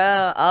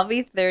 Bro, I'll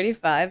be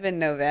 35 in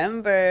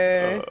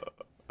November.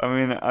 I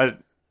mean,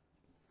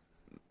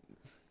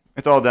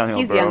 it's all downhill,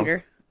 He's bro.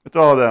 younger. It's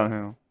all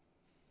downhill.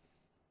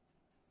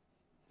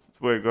 That's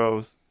the way it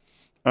goes.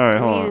 Alright, I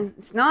hold on. mean,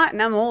 it's not,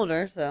 and I'm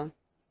older, so.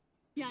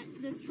 Yeah,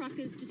 this truck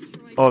is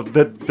destroyed. Oh,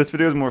 this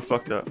video is more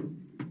fucked up.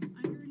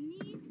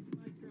 Underneath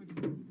my truck.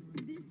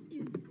 This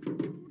is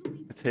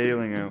totally It's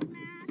hailing out.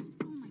 smashed.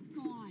 Oh my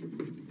god.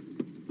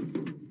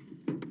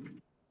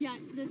 Yeah,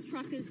 this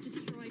truck is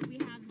destroyed. We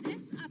have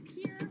this up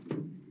here.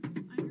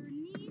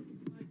 Underneath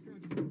my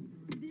truck.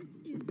 This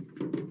is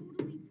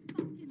totally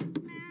fucking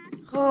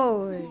smashed.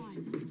 Holy.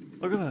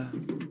 God. Look at that.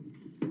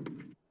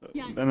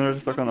 Yeah, And they're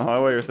stuck on the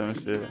highway or some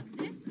shit.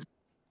 this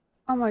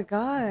Oh my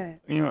god.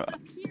 You know, up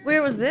here.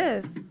 Where was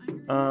this?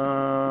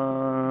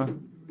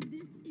 Underneath.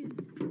 This is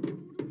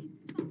totally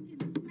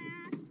fucking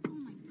smashed. Oh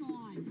my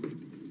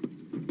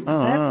god. I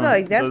don't know.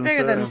 That's Doesn't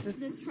bigger than say.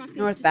 This truck is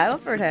North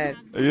destroyed. Battleford had.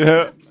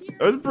 Yeah.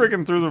 I was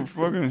breaking through the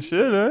fucking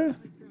shit, eh?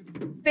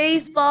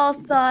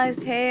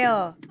 Baseball-sized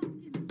hail.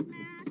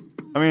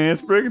 I mean,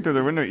 it's breaking through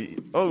the window.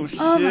 Oh,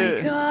 shit. Oh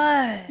my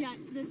god. Yeah,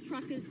 this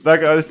truck is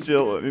That guy's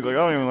chilling. He's like, I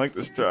don't even like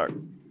this truck.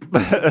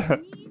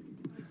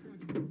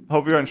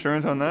 Hope you got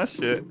insurance on that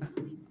shit.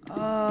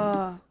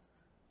 Oh.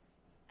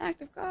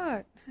 Act of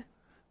God.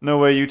 No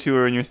way you two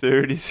are in your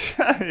 30s.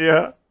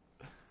 Yeah.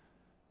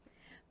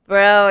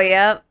 Bro,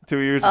 yep. 2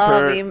 years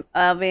apart.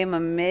 I'll be in my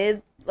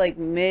mid like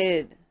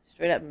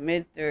straight up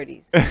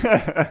mid-30s.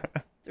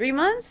 3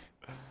 months?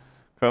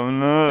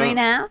 Coming up.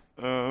 3.5?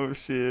 Oh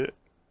shit.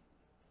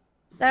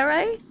 Is that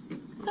right?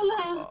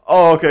 Hello.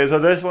 Oh, okay. So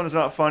this one's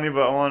not funny,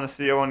 but I want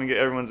to get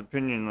everyone's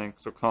opinion. Like,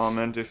 so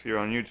comment if you're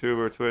on YouTube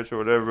or Twitch or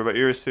whatever. But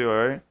yours too,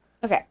 all right?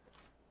 Okay.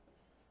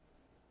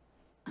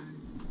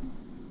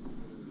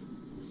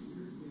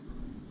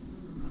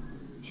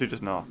 She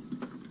just knocked.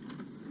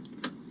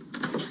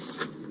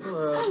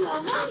 Hello,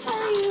 how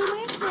are you? My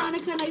name's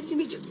Veronica. Nice to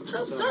meet you.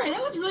 Oh, sorry,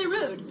 that was really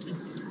rude.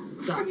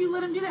 Sorry if you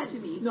let him do that to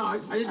me. No, I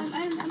didn't.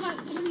 I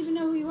don't even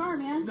know who you are,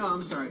 man. No,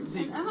 I'm sorry.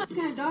 See, I'm not this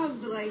kind of dog,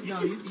 but like.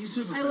 no, he's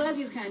super. I love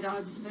these kind of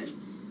dogs, but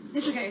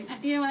it's okay.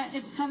 You know what?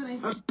 It's having me.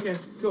 Okay,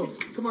 cool.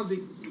 Come on,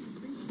 Zeke.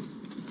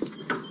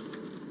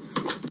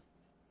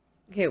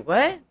 Okay,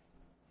 what?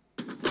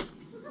 Is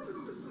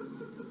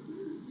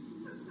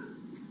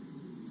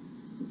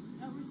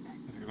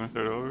it gonna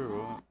start over or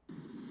what?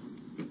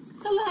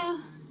 Hello.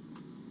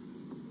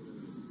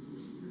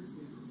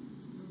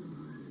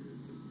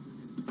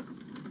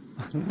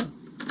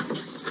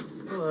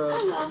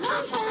 Hello,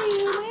 how are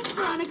you? My name's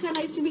Veronica.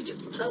 Nice to meet you.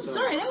 Oh,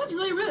 sorry, that was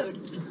really rude.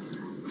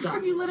 Sorry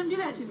if you let him do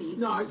that to me.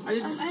 No, I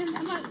didn't. I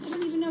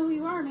don't even know who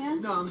you are,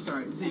 man. No, I'm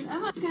sorry. See,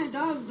 I'm not this kind of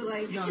dog, but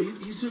like. no,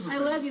 he's super. I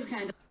love these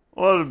kind of.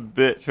 What a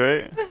bitch,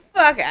 right? Get the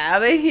fuck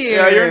out of here.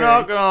 Yeah, you're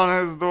knocking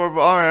on his door,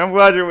 but alright, I'm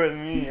glad you're with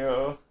me,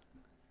 yo.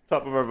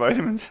 Top of our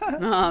vitamins.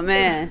 Oh,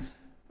 man.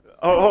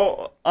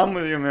 Oh, I'm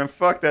with you, man.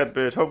 Fuck that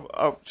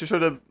bitch. She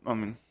should have. I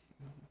mean,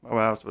 oh,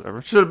 house,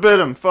 whatever. Should have bit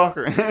him. Fuck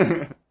her.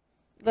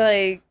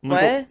 Like, I'm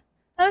gonna what?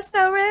 That's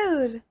so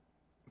rude.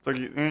 It's like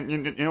you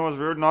know what's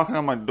weird? Knocking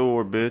on my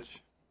door, bitch.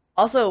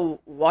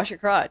 Also, wash your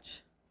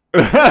crotch.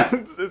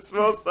 It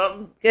smells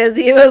something. Because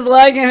he was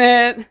liking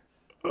it.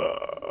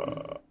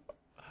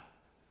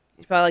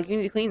 He's probably like, you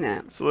need to clean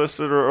that.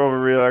 Solicitor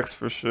overreacts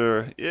for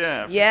sure.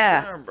 Yeah.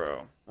 For sure,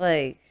 bro.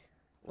 Like,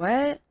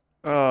 what?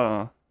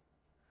 Shout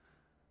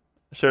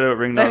out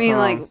ring. I mean,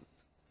 like,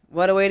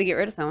 what a way to get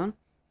rid of someone.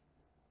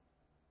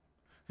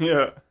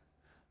 Yeah.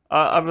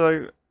 I'd be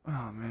like,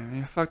 oh man,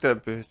 yeah, fuck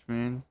that bitch,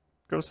 man.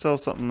 Go sell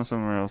something to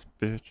somewhere else,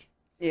 bitch.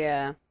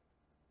 Yeah.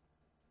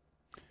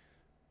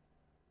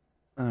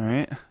 All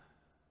right.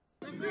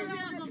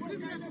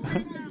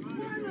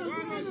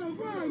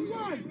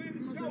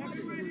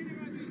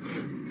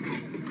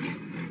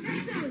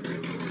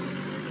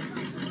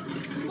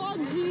 Oh,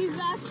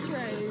 Jesus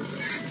Christ.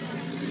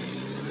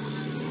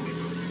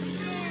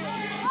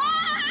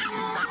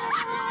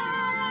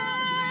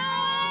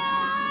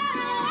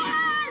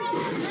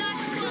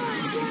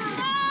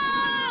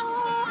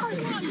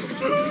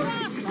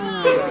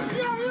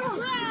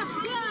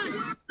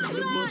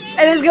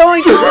 It is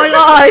going. Oh my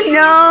god,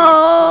 no!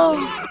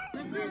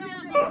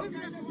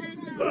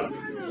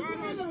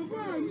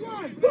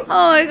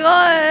 Oh my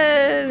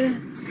god!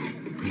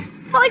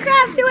 Holy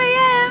crap, 2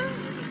 a.m.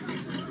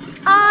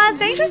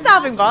 Thanks for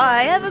stopping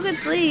by. Have a good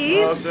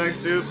sleep. Oh, thanks,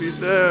 dude.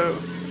 Peace out.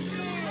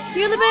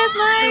 You're the best,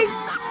 Mike.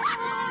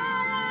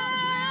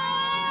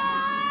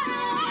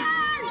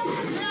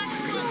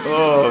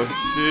 Oh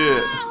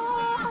shit.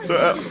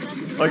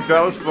 Like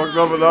that was fucked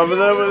up, and then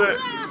with it,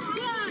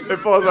 it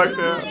falls back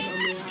down.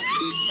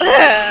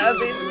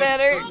 Be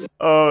better.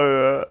 Oh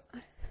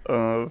yeah.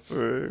 Oh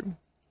freak.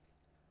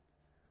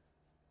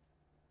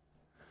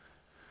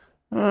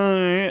 Oh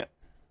yeah.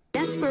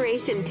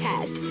 Desperation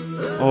test.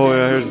 Oh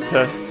yeah. Here's a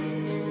test.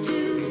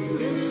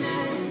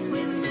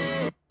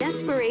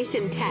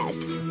 Desperation test.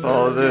 That's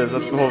all it is.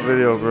 That's the whole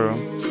video, bro.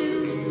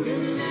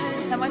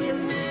 How much is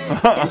it?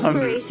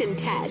 Desperation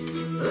test.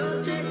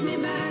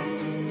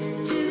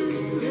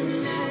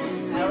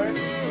 Howard?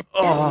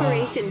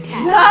 Desperation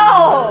test.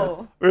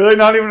 No! Really?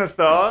 Not even a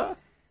thought?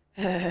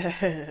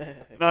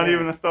 Not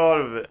even a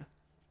thought of it.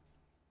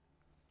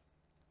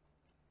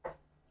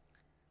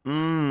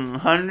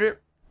 100?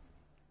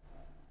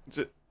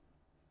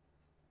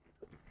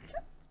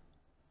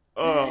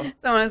 Oh.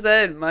 Someone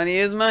said money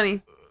is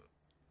money.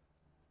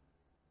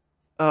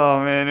 Oh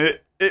man,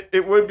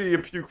 it would be a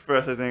puke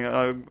fest, I think.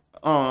 I don't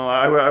know.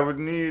 I would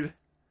need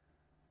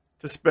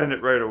to spend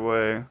it right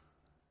away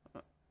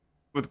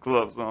with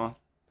gloves on.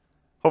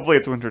 Hopefully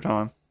it's winter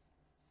time.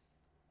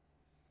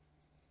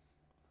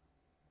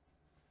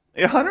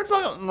 Yeah, 100's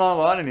not a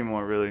lot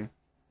anymore, really.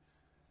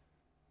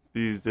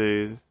 These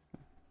days.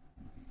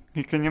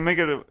 Can you make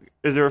it a...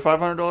 Is there a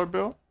 $500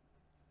 bill?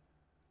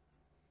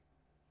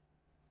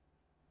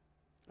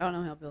 I don't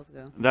know how bills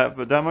go.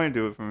 But that might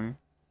do it for me.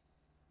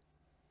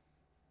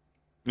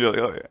 Yeah,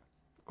 oh yeah.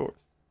 Of course.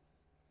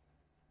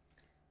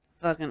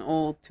 Fucking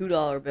old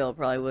 $2 bill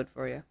probably would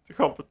for you. There's a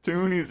couple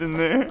toonies in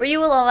there. Were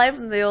you alive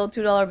from the old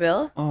 $2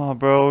 bill? Oh,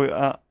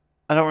 bro,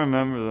 I don't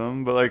remember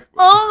them, but like...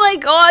 Oh my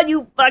god,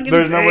 you fucking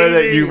There's no way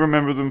that crazy. you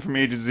remember them from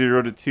ages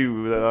 0 to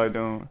 2 that I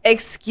don't.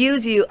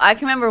 Excuse you, I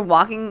can remember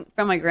walking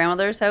from my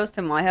grandmother's house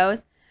to my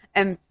house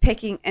and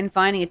picking and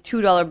finding a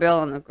 $2 bill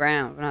on the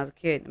ground when I was a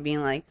kid and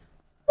being like,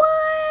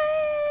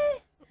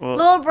 what? Well,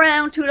 Little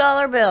brown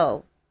 $2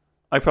 bill.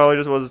 I probably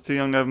just was too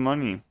young to have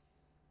money.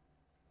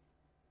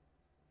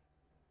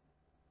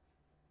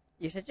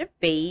 You're such a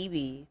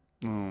baby.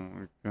 Oh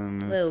my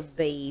goodness. Little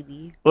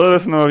baby. Let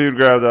us know if you'd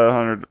grab that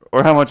 100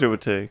 or how much it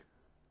would take.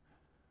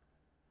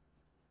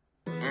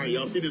 Alright,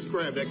 y'all see this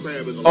crab? That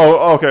crab is alive.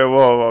 Oh, okay.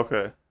 Whoa,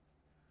 okay.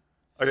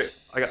 Okay,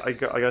 I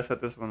gotta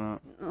set this one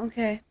up.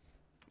 Okay.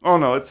 Oh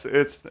no,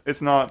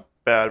 it's not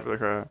bad for the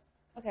crab.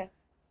 Okay.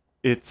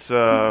 It's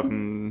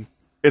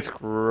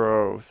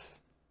gross.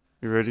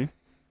 You ready?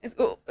 It's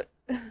cool.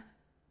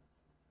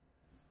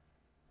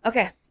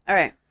 Okay. All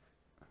right.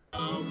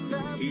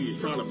 He's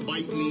trying to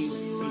bite me.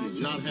 He's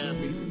not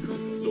happy.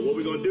 So what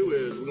we're gonna do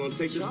is we're gonna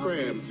take this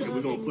crab and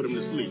we're gonna put him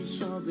to sleep.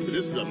 So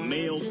this is a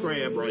male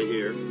crab right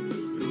here.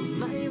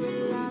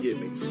 Get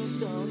me.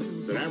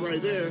 So that right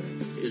there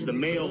is the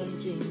male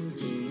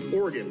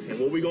organ. And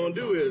what we're gonna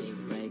do is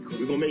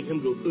we're gonna make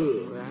him go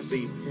ugh.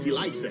 See, he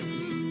likes that.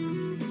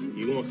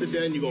 You're gonna sit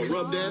there and you're gonna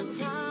rub that.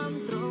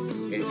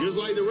 And just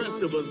like the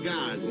rest of us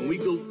guys, when we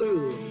go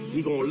ugh,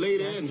 he gonna lay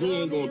there and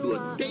he ain't gonna do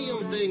a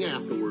damn thing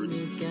afterwards.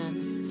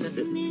 Did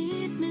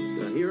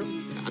I hear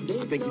him? I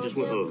think he just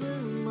went ugh.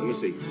 Let me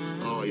see.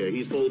 Oh yeah,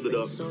 he's folded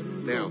up.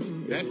 Now,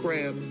 that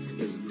crab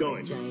is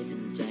done.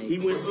 He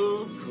went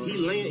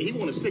he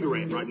want a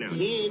cigarette right now.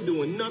 He ain't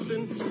doing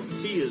nothing.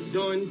 He is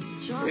done.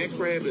 That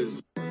crab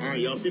is, alright,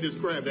 y'all see this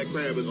crab? That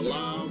crab is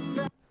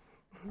alive.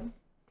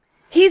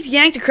 He's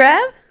yanked a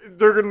crab? He's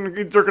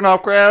jerking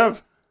off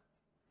crabs.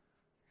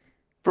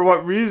 For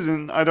what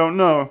reason? I don't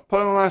know.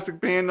 Put an elastic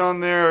band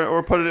on there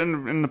or put it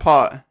in the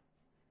pot.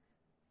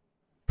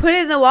 Put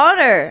it in the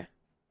water.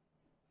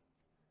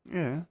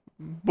 Yeah.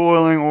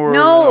 Boiling or in the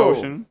No.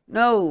 ocean.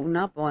 No,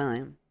 not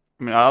boiling.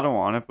 I mean, I don't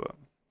want it, but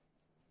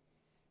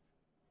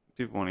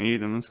people want to eat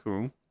them. That's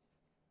cool.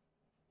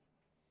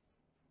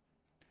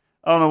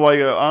 I don't know why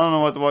I don't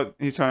know what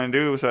he's trying to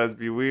do besides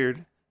be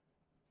weird.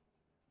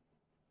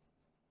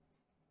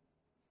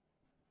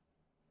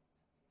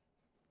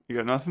 You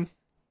got nothing?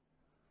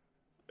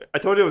 I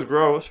told you it was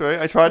gross,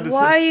 right? I tried to.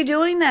 Why are you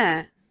doing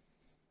that?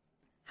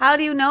 How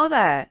do you know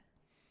that?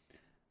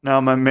 Now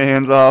my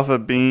man's off a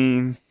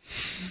bean.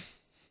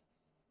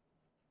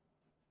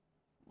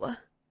 What?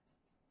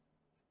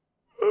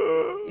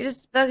 You're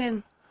just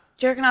fucking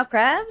jerking off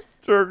crabs?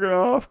 Jerking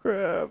off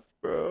crabs,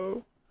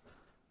 bro.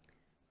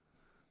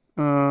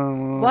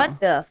 What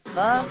the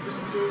fuck?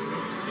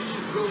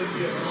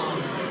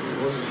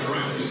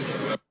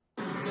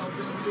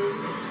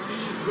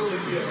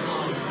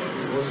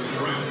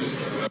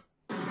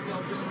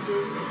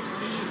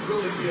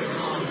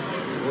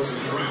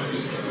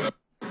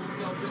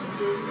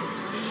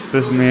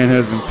 This man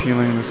has been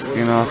peeling the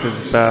skin off his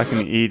back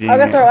and eating I'm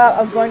gonna it. throw up.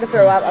 I'm going to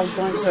throw up. I'm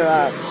going to throw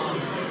up.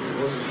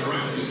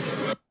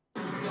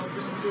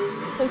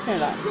 Please turn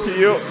it off.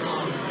 Peel.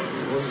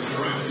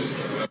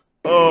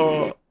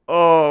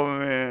 Oh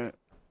man.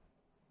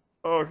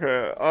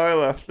 Okay, I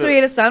left So he it.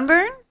 had a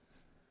sunburn?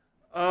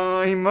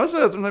 He must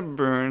have had some type of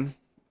burn.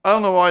 I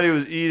don't know why he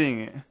was eating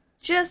it.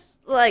 Just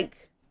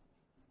like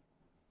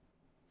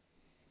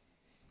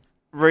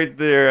Right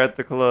there at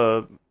the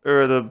club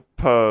or the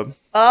pub.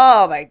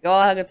 oh my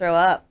god, I could throw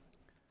up.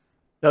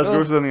 That was Ugh.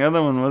 grosser than the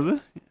other one, was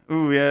it?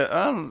 Ooh yeah,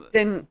 I don't.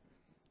 Then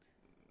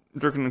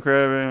Jerking the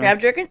crab in. crab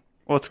jerking?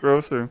 What's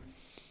grosser?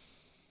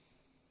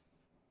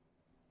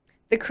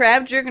 The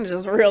crab jerking is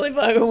just really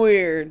fucking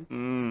weird.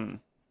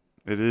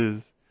 It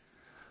is.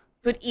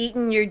 But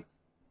eating your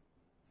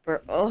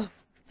oh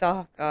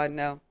god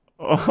no.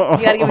 Oh.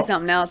 You gotta give me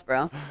something else,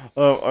 bro.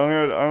 Oh,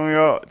 I only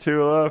got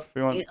two left.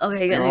 You want?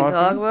 Okay, you got anything to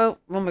talk about?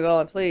 Oh my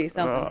god, please,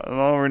 something.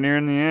 No, we're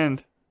nearing the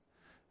end.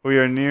 We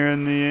are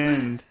nearing the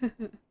end.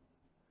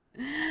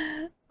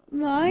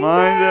 Mind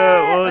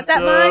What's What's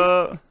that, Mind?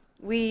 up?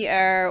 We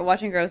are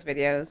watching gross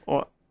videos.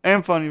 Well,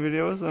 and funny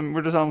videos. I mean,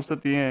 we're just almost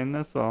at the end.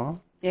 That's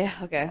all. Yeah,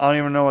 okay. I don't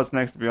even know what's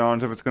next, to be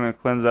honest. If it's gonna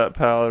cleanse that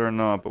palate or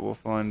not, but we'll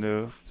find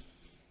out.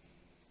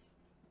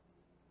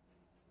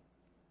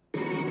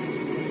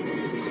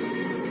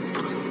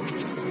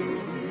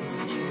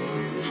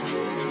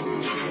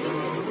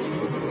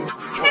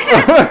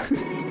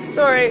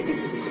 Sorry.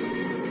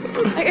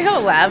 I can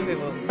help laugh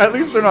people. At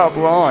least they're not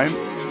blind.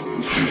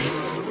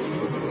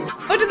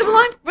 Oh, did the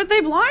blind? Were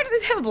they blind? Or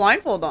did they have a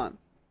blindfold on?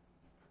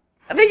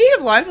 I think he had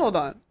a blindfold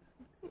on.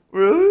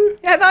 Really?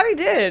 Yeah, I thought he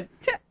did.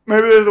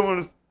 Maybe there's the one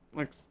who's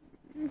like.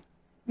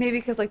 Maybe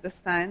because like the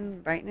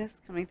sun brightness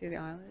coming through the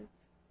eyelids.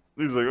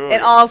 He's like, oh.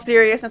 In all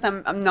seriousness,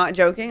 I'm not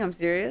joking. I'm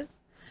serious.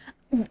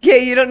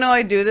 Okay, you don't know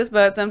I do this,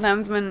 but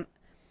sometimes when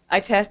I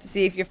test to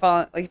see if you're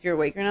falling, like if you're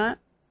awake or not,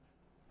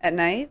 at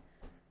night,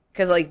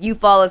 because like you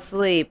fall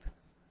asleep,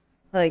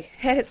 like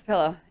head hits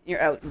pillow,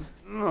 you're out.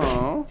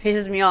 No.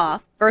 Pisses me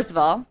off. First of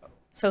all,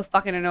 so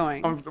fucking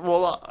annoying.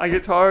 Well, I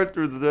get tired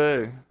through the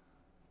day.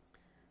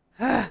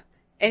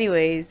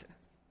 Anyways,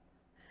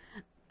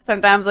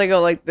 sometimes I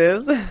go like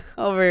this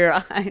over your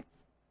eyes,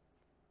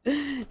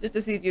 just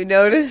to see if you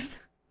notice.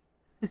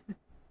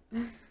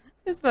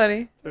 It's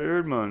funny.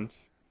 Tired munch.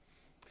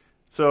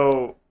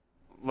 So,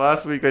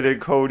 last week I did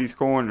Cody's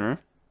Corner.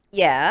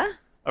 Yeah.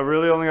 I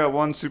really only got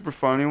one super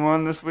funny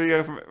one this week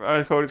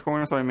at Cody's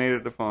Corner, so I made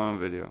it the fun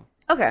video.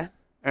 Okay.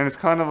 And it's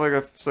kind of like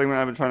a segment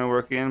I've been trying to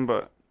work in,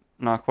 but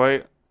Not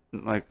quite.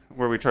 Like,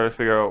 where we try to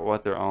figure out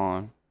what they're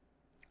on.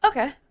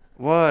 Okay.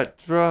 What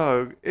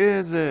drug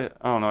is it?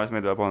 I don't know. I just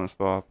made that up on the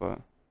spot,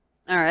 but.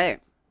 All right.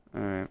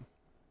 Alright.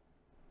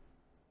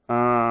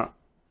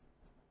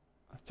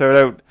 Check it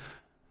out.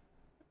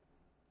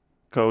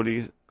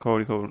 Cody's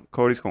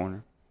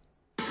Corner.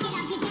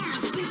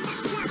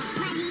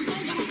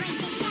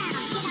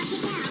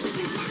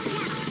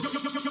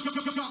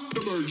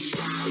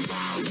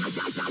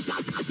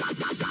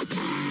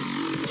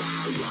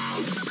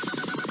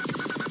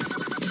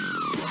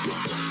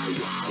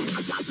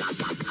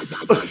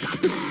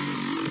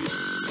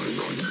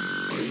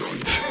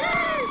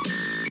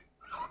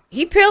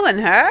 He peeling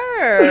her.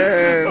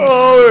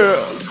 Oh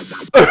yeah.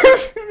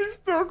 He's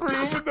still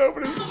grooving though,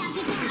 but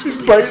he's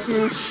biting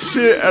the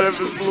shit out of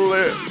his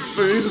lip.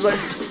 But he's just like,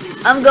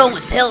 I'm going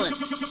with peeling.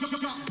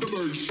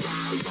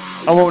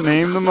 I won't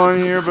name them on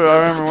here, but I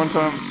remember one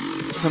time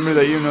somebody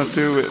that you know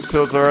too with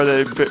Pilsar,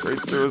 they bit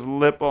right through his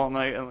lip all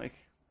night, and like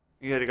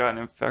he had got an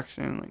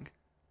infection. Like.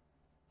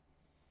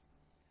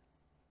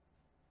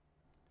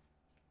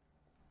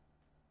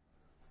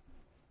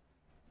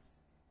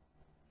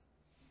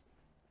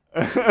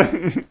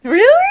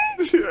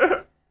 Really?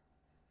 Yeah.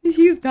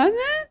 He's done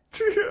that?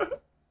 Yeah.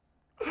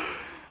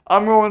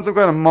 I'm going some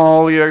kind of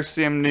Molly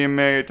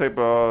XCMDMA type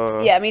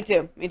of. Yeah, me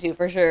too. Me too,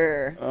 for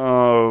sure.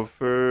 Oh,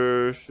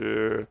 for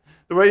sure.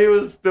 The way he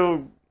was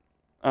still.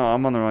 Oh,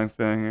 I'm on the wrong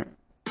thing here.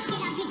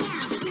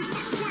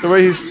 The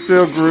way he's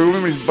still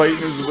grooving, he's biting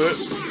his lip.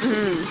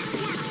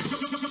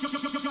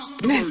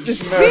 The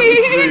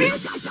speed.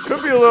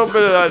 Could be a little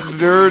bit of that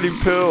dirty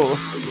pill.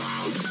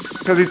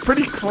 Because he's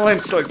pretty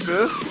clenched like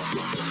this.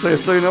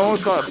 So you know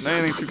it's not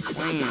anything too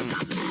clean.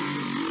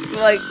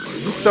 Like.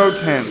 He's so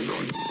tense.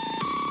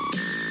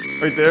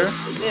 Right there?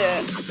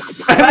 Yeah.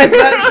 I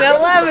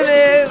still loving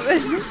it.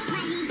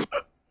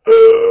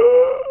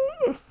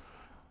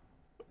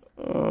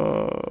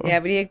 Yeah,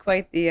 but he had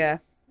quite the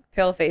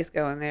pill face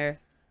going there.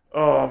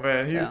 Oh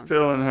man, he's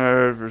pilling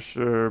her for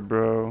sure,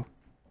 bro.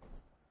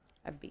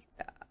 I beat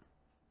that.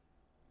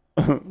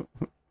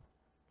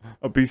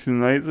 A piece of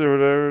nights or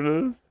whatever it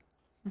is.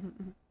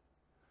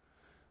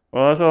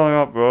 Well, that's all I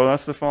got, bro.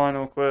 That's the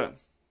final clip.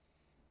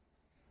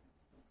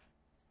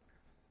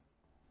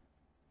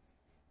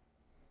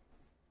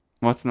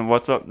 What's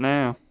up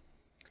now?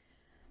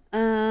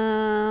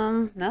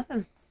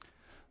 Nothing.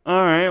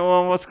 Alright,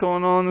 well, what's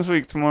going on this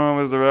week?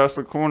 Tomorrow is the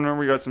Wrestler Corner.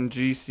 We got some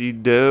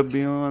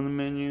GCW on the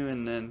menu,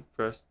 and then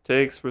fresh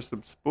takes for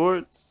some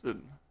sports.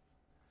 And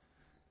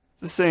it's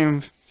the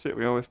same shit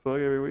we always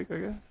plug every week, I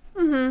guess.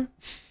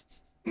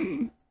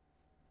 Mm-hmm.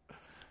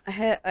 I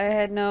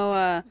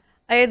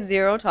had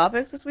 0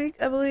 topics this week,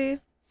 I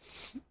believe.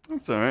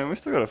 That's alright. We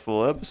still got a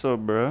full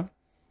episode, bro.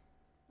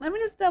 Let me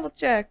just double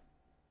check.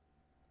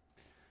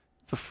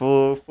 It's a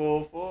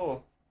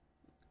full.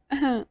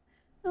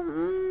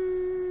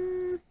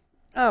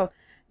 Oh,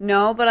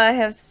 no, but I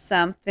have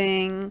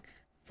something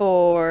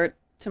for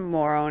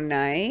tomorrow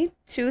night.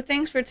 2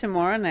 things for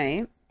tomorrow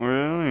night.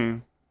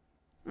 Really?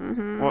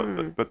 Mm-hmm.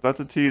 What? But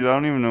that's a tease. I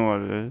don't even know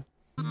what it is.